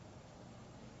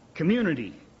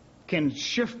 Community can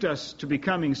shift us to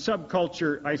becoming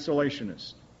subculture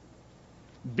isolationists.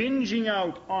 Binging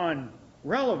out on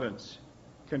relevance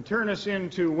can turn us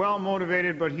into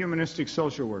well-motivated but humanistic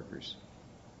social workers.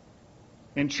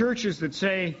 And churches that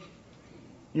say,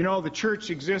 the church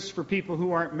exists for people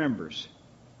who aren't members,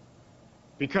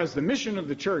 because the mission of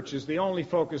the church is the only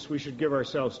focus we should give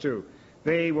ourselves to,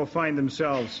 they will find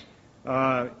themselves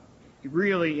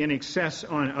really in excess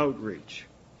on outreach.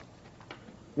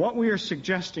 What we are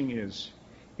suggesting is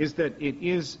that it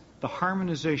is the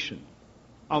harmonization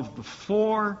of the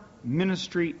four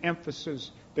ministry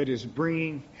emphasis that is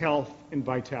bringing health and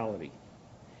vitality.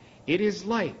 It is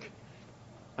like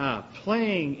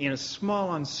playing in a small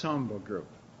ensemble group.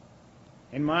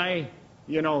 In my,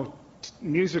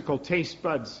 musical taste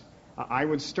buds, I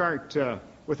would start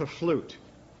with a flute.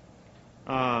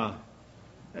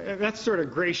 That's sort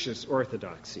of gracious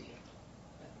orthodoxy.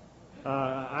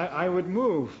 I would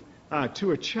move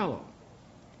to a cello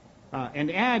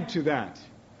and add to that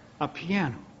a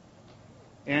piano.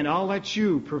 And I'll let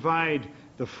you provide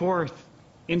the fourth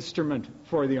instrument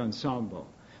for the ensemble.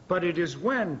 But it is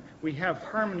when we have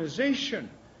harmonization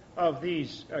of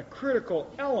these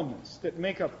critical elements that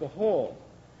make up the whole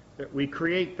that we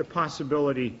create the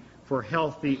possibility for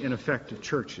healthy and effective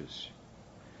churches.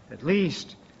 At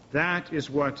least that is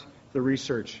what the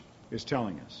research is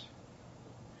telling us.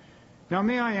 Now,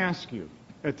 may I ask you,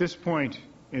 at this point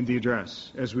in the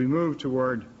address, as we move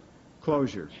toward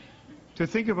closure, to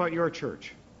think about your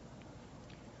church.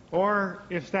 Or,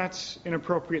 if that's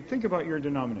inappropriate, think about your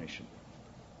denomination.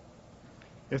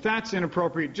 If that's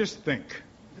inappropriate, just think.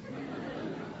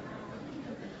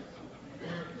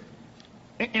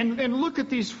 And look at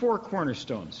these four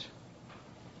cornerstones.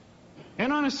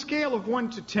 And on a scale of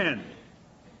 1 to 10,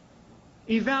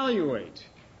 evaluate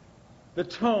the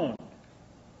tone,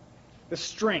 the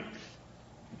strength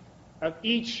of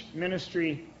each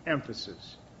ministry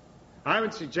emphasis. I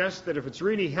would suggest that if it's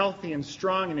really healthy and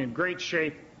strong and in great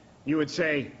shape, you would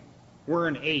say, we're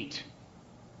an 8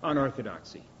 on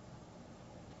orthodoxy.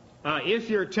 If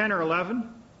you're 10 or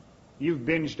 11, you've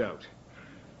binged out.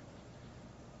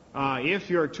 If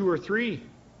you're 2 or 3,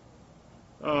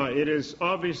 it is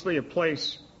obviously a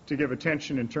place to give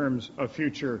attention in terms of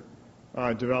future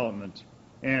development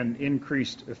and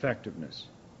increased effectiveness.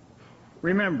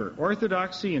 Remember,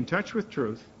 orthodoxy in touch with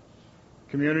truth,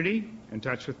 community in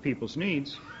touch with people's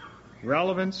needs,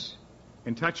 relevance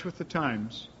in touch with the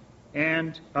times,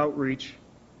 and outreach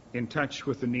in touch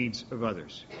with the needs of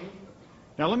others.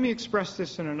 Now let me express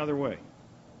this in another way.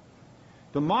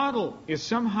 The model is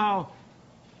somehow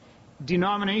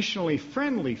denominationally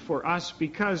friendly for us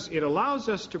because it allows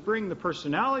us to bring the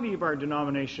personality of our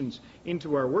denominations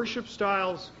into our worship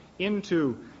styles,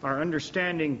 into our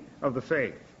understanding of the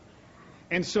faith.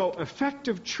 And so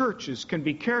effective churches can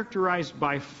be characterized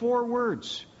by 4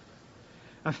 words.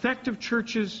 Effective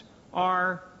churches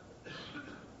are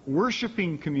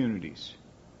worshiping communities.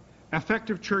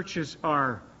 Effective churches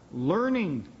are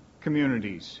learning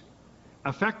communities.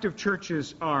 Effective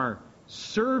churches are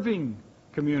serving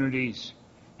communities.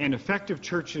 And effective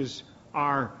churches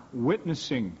are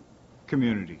witnessing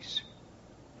communities.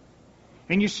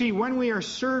 And you see, when we are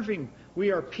serving,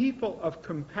 we are people of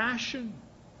compassion.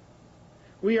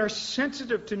 We are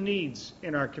sensitive to needs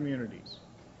in our communities.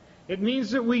 It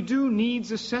means that we do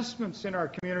needs assessments in our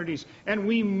communities, and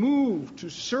we move to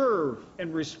serve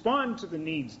and respond to the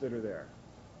needs that are there.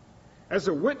 As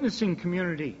a witnessing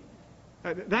community,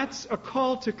 that's a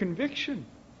call to conviction.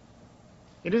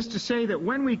 It is to say that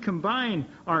when we combine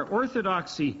our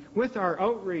orthodoxy with our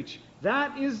outreach,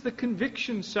 that is the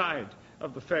conviction side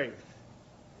of the faith.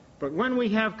 But when we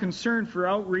have concern for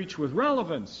outreach with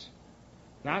relevance,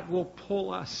 that will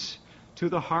pull us to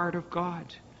the heart of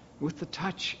God with the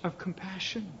touch of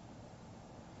compassion.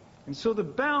 And so the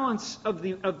balance of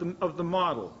the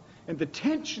model and the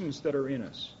tensions that are in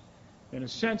us, in a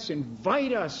sense,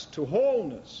 invite us to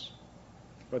wholeness,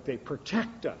 but they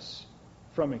protect us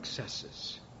from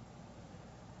excesses.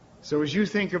 So as you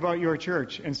think about your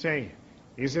church and say,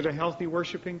 is it a healthy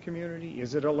worshiping community?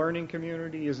 Is it a learning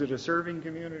community? Is it a serving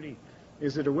community?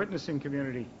 Is it a witnessing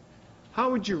community?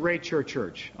 How would you rate your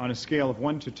church on a scale of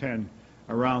 1 to 10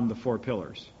 around the 4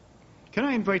 pillars? Can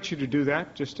I invite you to do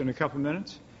that just in a couple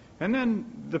minutes? And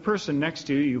then the person next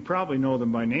to you, you probably know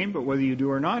them by name, but whether you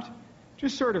do or not,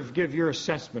 just sort of give your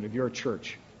assessment of your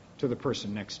church to the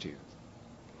person next to you.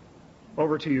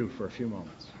 Over to you for a few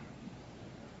moments.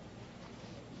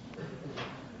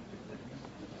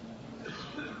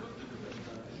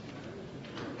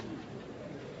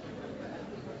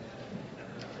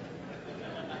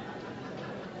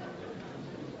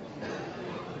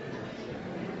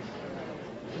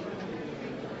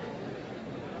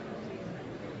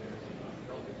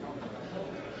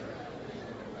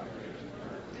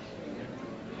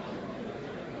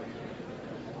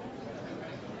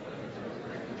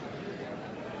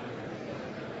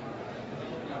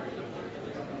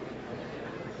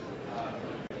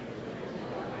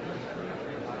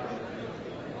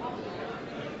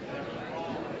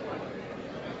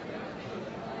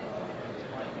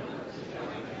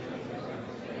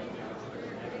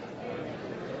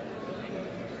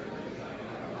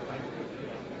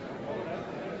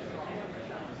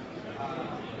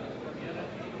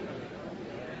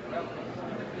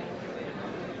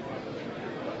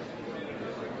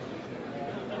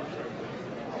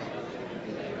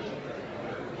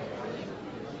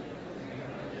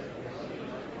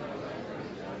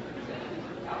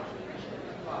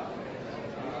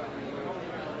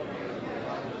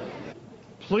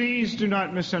 Please do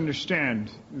not misunderstand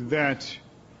that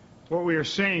what we are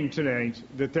saying today,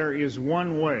 that there is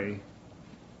one way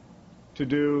to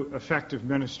do effective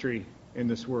ministry in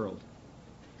this world.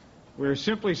 We are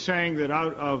simply saying that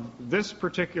out of this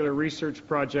particular research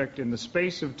project, in the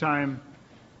space of time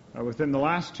within the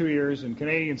last 2 years in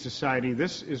Canadian society,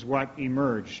 this is what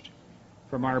emerged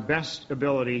from our best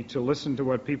ability to listen to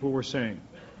what people were saying.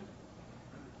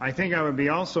 I think I would be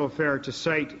also fair to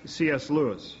cite C.S.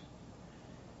 Lewis.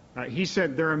 He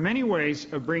said, there are many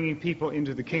ways of bringing people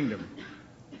into the kingdom,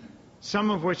 some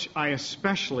of which I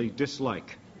especially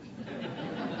dislike.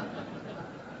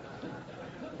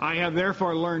 I have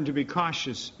therefore learned to be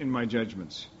cautious in my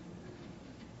judgments.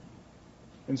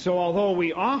 And so although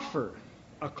we offer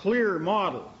a clear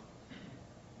model,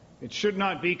 it should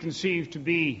not be conceived to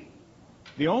be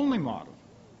the only model.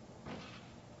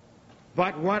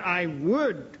 But what I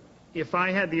would, if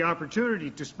I had the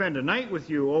opportunity to spend a night with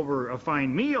you over a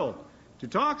fine meal to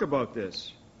talk about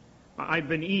this, I've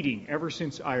been eating ever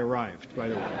since I arrived, by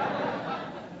the way.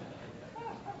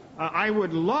 I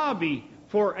would lobby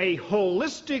for a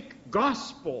holistic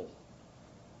gospel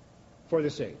for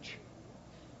this age.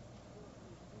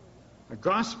 A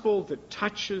gospel that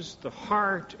touches the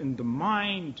heart and the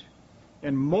mind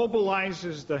and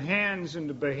mobilizes the hands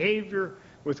into behavior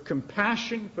with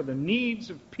compassion for the needs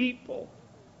of people.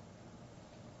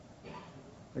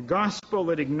 A gospel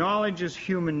that acknowledges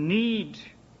human need,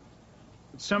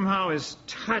 that somehow is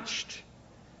touched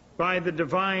by the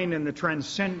divine and the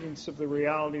transcendence of the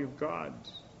reality of God.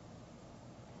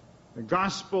 A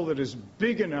gospel that is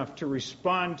big enough to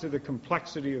respond to the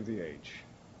complexity of the age.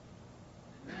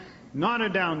 Not a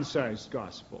downsized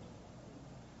gospel,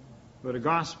 but a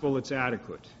gospel that's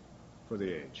adequate for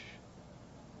the age.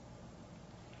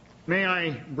 May I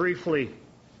briefly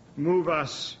move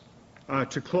us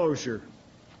to closure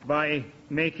by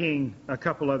making a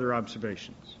couple other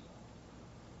observations.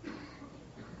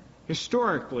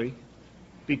 Historically,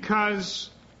 because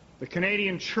the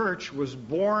Canadian church was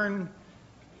born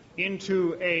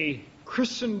into a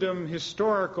Christendom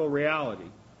historical reality,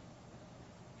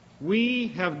 we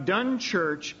have done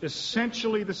church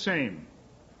essentially the same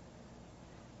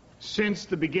since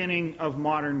the beginning of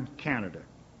modern Canada.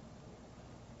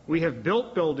 We have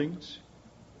built buildings,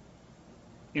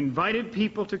 invited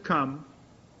people to come,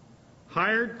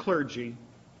 hired clergy,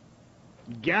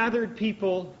 gathered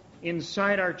people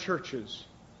inside our churches,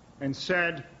 and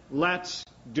said, let's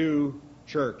do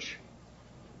church.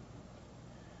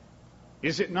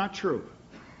 Is it not true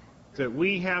that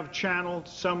we have channeled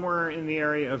somewhere in the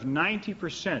area of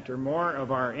 90% or more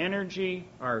of our energy,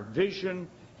 our vision,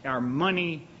 our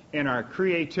money, and our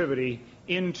creativity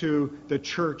into the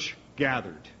church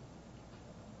gathered?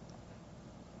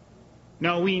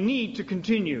 Now we need to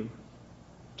continue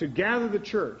to gather the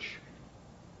church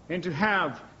and to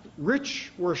have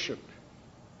rich worship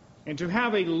and to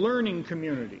have a learning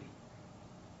community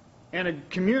and a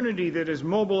community that is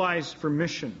mobilized for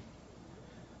mission.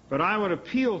 But I would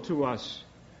appeal to us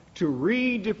to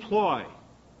redeploy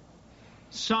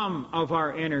some of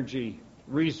our energy,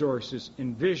 resources,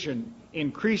 and vision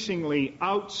increasingly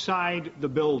outside the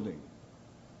building.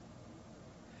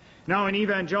 Now, in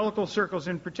evangelical circles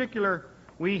in particular,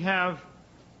 we have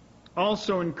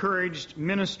also encouraged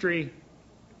ministry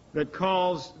that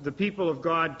calls the people of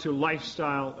God to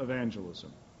lifestyle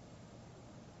evangelism.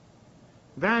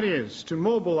 That is, to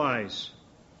mobilize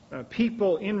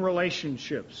people in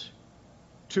relationships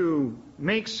to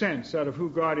make sense out of who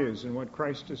God is and what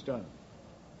Christ has done.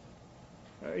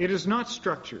 It is not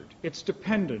structured. It's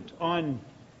dependent on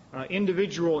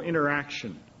individual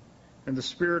interaction and the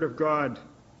Spirit of God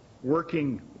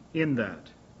working in that.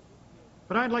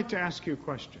 But I'd like to ask you a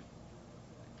question.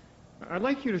 I'd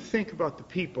like you to think about the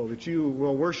people that you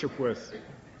will worship with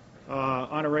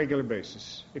on a regular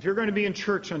basis. If you're going to be in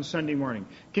church on Sunday morning,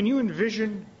 can you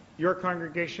envision your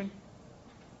congregation?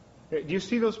 Do you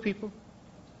see those people?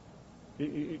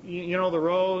 You know, the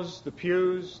rows, the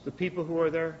pews, the people who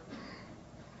are there?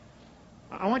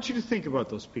 I want you to think about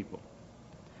those people.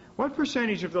 What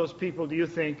percentage of those people do you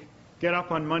think get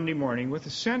up on Monday morning with a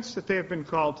sense that they have been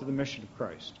called to the mission of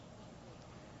Christ?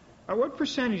 What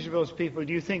percentage of those people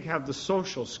do you think have the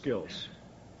social skills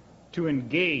to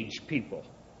engage people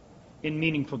in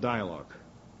meaningful dialogue?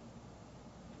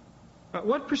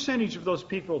 What percentage of those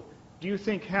people do you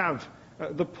think have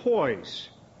the poise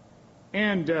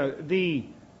and the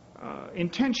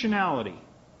intentionality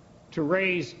to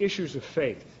raise issues of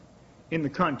faith in the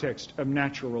context of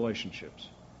natural relationships?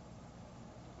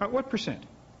 What percent?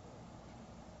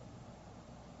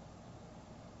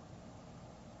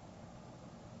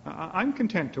 I'm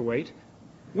content to wait.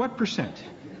 What percent?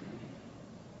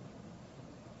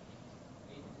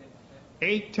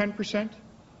 8, 10%?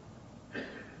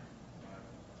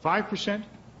 5%?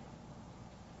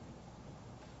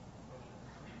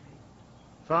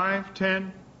 5,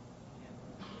 10?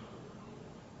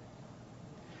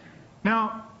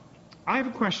 Now, I have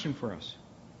a question for us.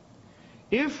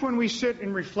 If when we sit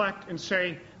and reflect and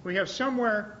say we have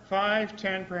somewhere 5,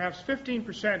 10, perhaps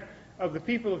 15% of the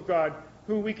people of God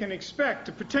who we can expect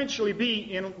to potentially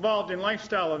be involved in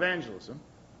lifestyle evangelism,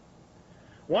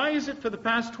 why is it for the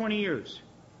past 20 years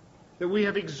that we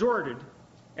have exhorted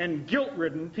and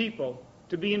guilt-ridden people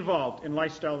to be involved in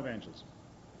lifestyle evangelism?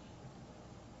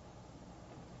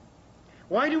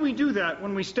 Why do we do that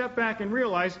when we step back and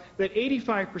realize that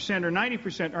 85% or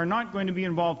 90% are not going to be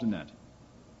involved in that?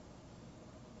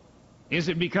 Is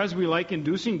it because we like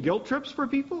inducing guilt trips for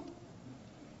people?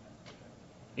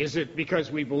 Is it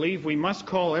because we believe we must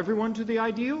call everyone to the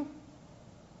ideal?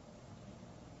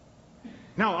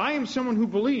 Now, I am someone who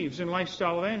believes in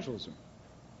lifestyle evangelism.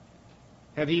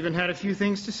 Have even had a few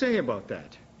things to say about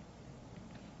that.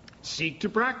 Seek to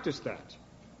practice that.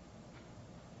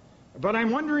 But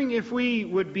I'm wondering if we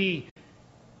would be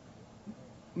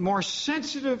more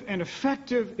sensitive and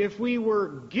effective if we were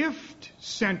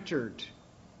gift-centered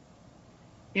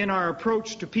in our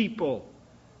approach to people,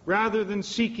 rather than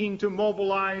seeking to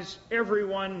mobilize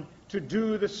everyone to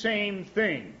do the same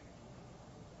thing.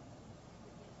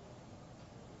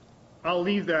 I'll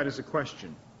leave that as a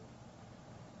question.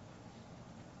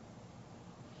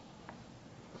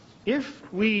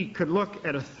 If we could look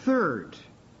at a third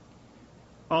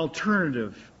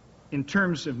alternative in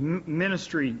terms of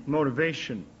ministry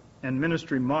motivation and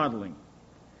ministry modeling,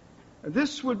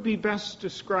 this would be best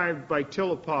described by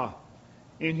Tillapa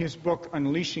in his book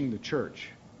Unleashing the Church.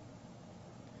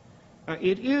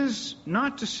 It is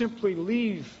not to simply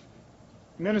leave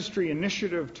ministry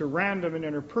initiative to random and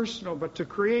interpersonal, but to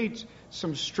create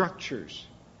some structures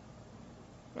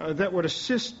that would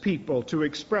assist people to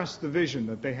express the vision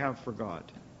that they have for God.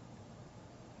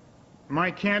 My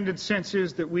candid sense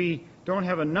is that we don't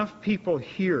have enough people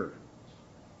here.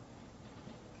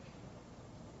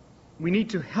 We need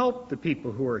to help the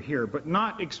people who are here, but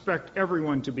not expect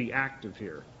everyone to be active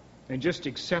here and just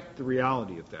accept the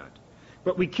reality of that.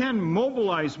 But we can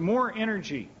mobilize more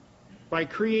energy by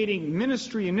creating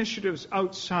ministry initiatives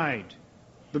outside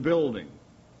the building.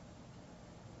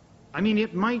 I mean,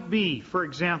 it might be, for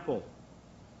example,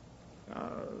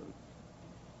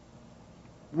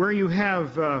 where you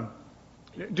have...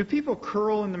 do people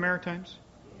curl in the Maritimes?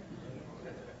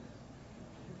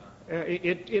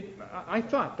 I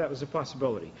thought that was a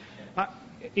possibility. That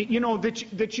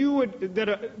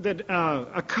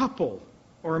a couple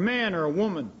or a man or a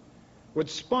woman would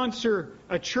sponsor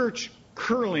a church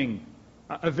curling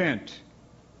event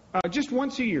just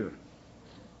once a year,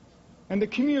 and the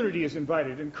community is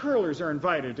invited, and curlers are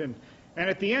invited, and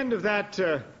at the end of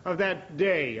that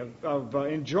day of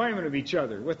enjoyment of each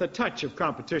other, with a touch of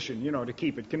competition, to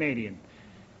keep it Canadian,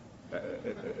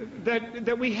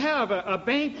 that we have a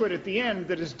banquet at the end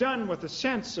that is done with a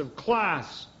sense of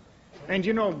class, and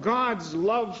God's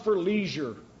love for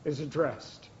leisure is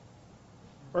addressed,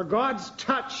 or God's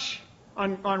touch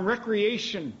on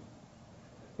recreation,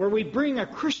 where we bring a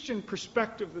Christian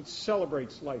perspective that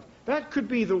celebrates life. That could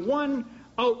be the one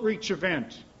outreach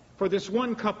event for this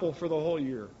one couple for the whole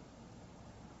year.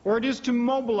 Or it is to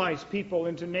mobilize people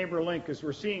into Neighbor Link, as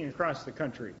we're seeing across the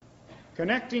country,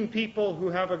 connecting people who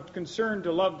have a concern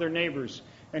to love their neighbors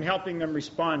and helping them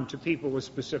respond to people with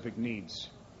specific needs.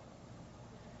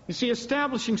 You see,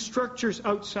 establishing structures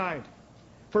outside.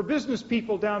 For business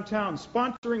people downtown,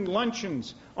 sponsoring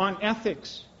luncheons on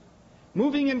ethics,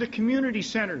 moving into community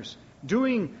centers,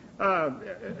 doing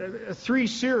 3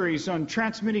 series on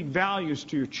transmitting values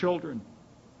to your children,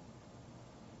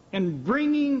 and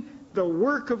bringing the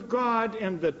work of God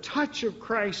and the touch of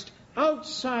Christ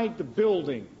outside the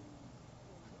building,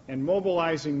 and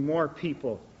mobilizing more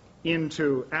people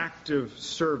into active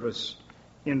service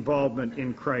involvement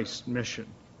in Christ's mission.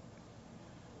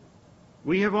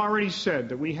 We have already said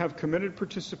that we have committed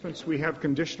participants, we have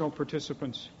conditional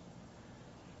participants.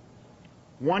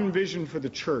 One vision for the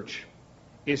church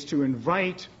is to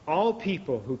invite all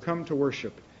people who come to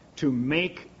worship to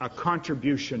make a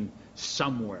contribution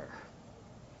somewhere.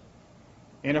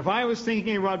 And if I was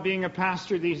thinking about being a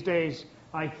pastor these days,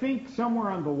 I think somewhere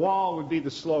on the wall would be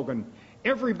the slogan,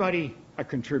 everybody a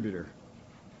contributor.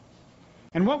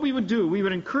 And what we would do, we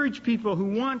would encourage people who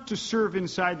want to serve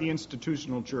inside the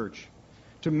institutional church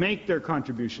to make their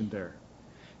contribution there.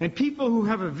 And people who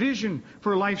have a vision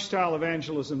for lifestyle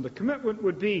evangelism, the commitment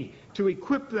would be to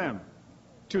equip them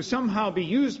to somehow be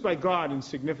used by God in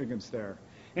significance there.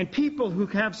 And people who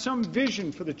have some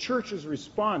vision for the church's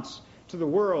response to the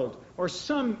world, or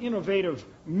some innovative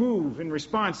move in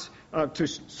response to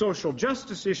social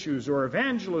justice issues or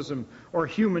evangelism or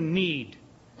human need,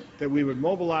 that we would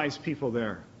mobilize people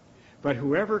there. But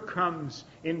whoever comes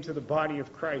into the body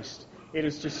of Christ, it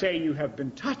is to say you have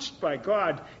been touched by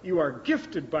God, you are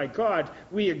gifted by God,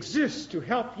 we exist to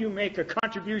help you make a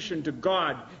contribution to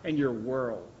God and your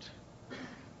world.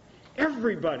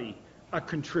 Everybody a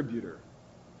contributor.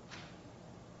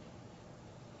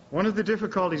 One of the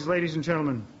difficulties, ladies and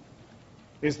gentlemen,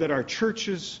 is that our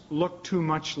churches look too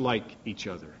much like each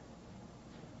other.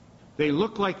 They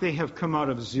look like they have come out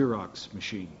of Xerox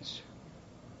machines.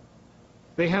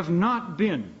 They have not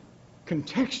been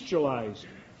contextualized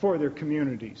for their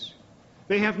communities.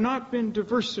 They have not been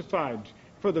diversified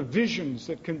for the visions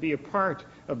that can be a part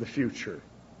of the future.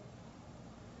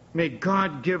 May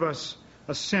God give us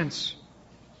a sense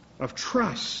of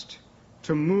trust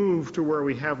to move to where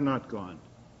we have not gone.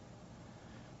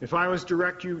 If I was to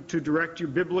direct you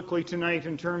biblically tonight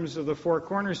in terms of the 4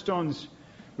 cornerstones,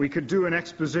 we could do an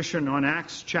exposition on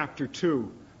Acts chapter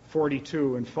 2,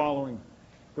 42 and following,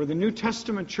 where the New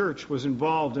Testament church was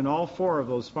involved in all 4 of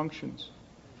those functions.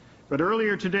 But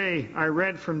earlier today, I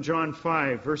read from John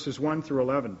 5, verses 1 through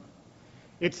 11.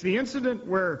 It's the incident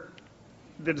where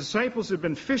the disciples had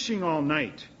been fishing all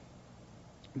night.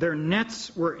 Their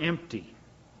nets were empty.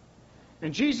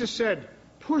 And Jesus said,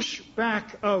 push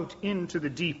back out into the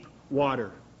deep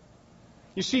water.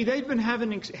 You see, they'd been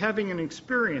having an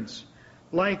experience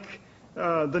like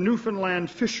the Newfoundland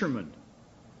fishermen,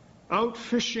 out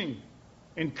fishing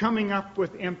and coming up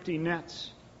with empty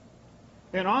nets.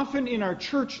 And often in our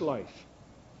church life,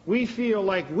 we feel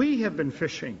like we have been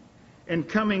fishing and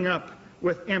coming up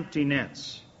with empty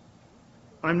nets.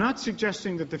 I'm not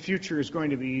suggesting that the future is going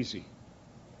to be easy.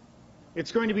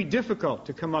 It's going to be difficult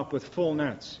to come up with full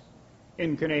nets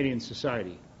in Canadian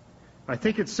society. I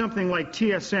think it's something like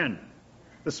TSN,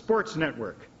 the sports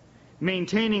network,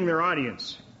 maintaining their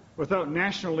audience, without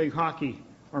National League Hockey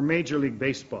or Major League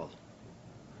Baseball.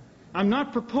 I'm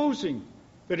not proposing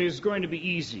that it is going to be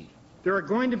easy. There are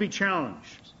going to be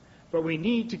challenges, but we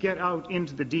need to get out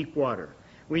into the deep water.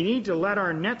 We need to let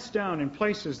our nets down in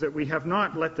places that we have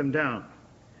not let them down.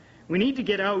 We need to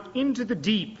get out into the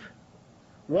deep,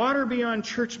 water beyond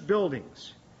church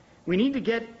buildings. We need to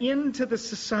get into the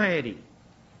society,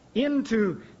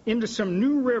 into some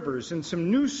new rivers and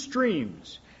some new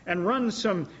streams, and run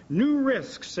some new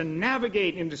risks and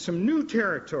navigate into some new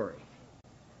territory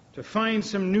to find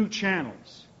some new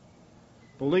channels,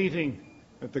 believing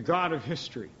that the God of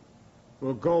history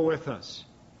will go with us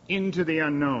into the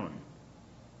unknown.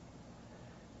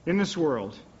 In this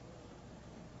world,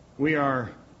 we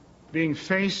are being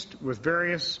faced with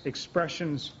various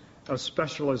expressions of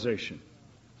specialization.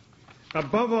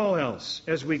 Above all else,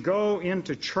 as we go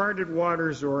into charted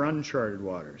waters or uncharted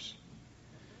waters,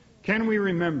 can we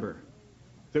remember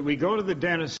that we go to the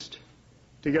dentist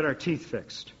to get our teeth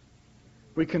fixed?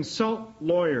 We consult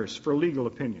lawyers for legal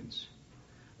opinions.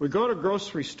 We go to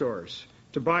grocery stores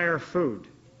to buy our food.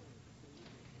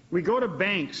 We go to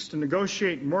banks to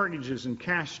negotiate mortgages and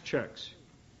cash checks.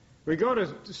 We go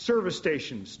to service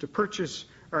stations to purchase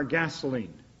our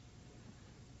gasoline.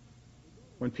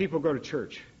 When people go to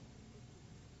church,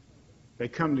 they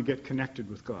come to get connected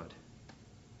with God.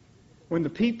 When the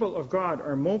people of God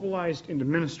are mobilized into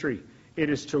ministry, it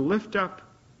is to lift up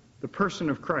the person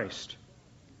of Christ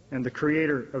and the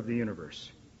Creator of the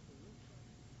universe.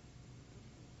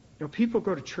 You know, people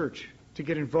go to church to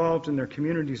get involved in their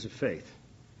communities of faith,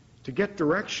 to get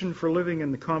direction for living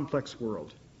in the complex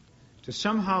world, to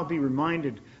somehow be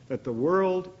reminded that the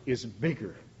world is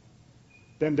bigger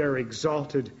than their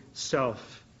exalted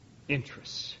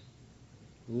self-interests.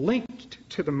 Linked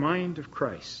to the mind of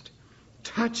Christ,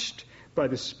 touched by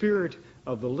the Spirit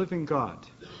of the living God,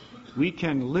 we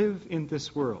can live in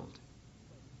this world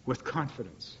with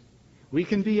confidence. We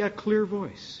can be a clear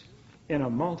voice in a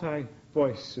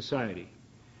multi-voice society.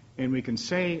 And we can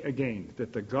say again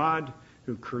that the God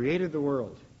who created the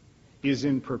world is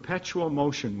in perpetual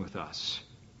motion with us.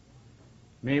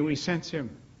 May we sense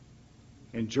Him,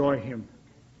 enjoy Him,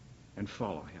 and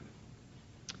follow Him.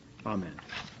 Amen.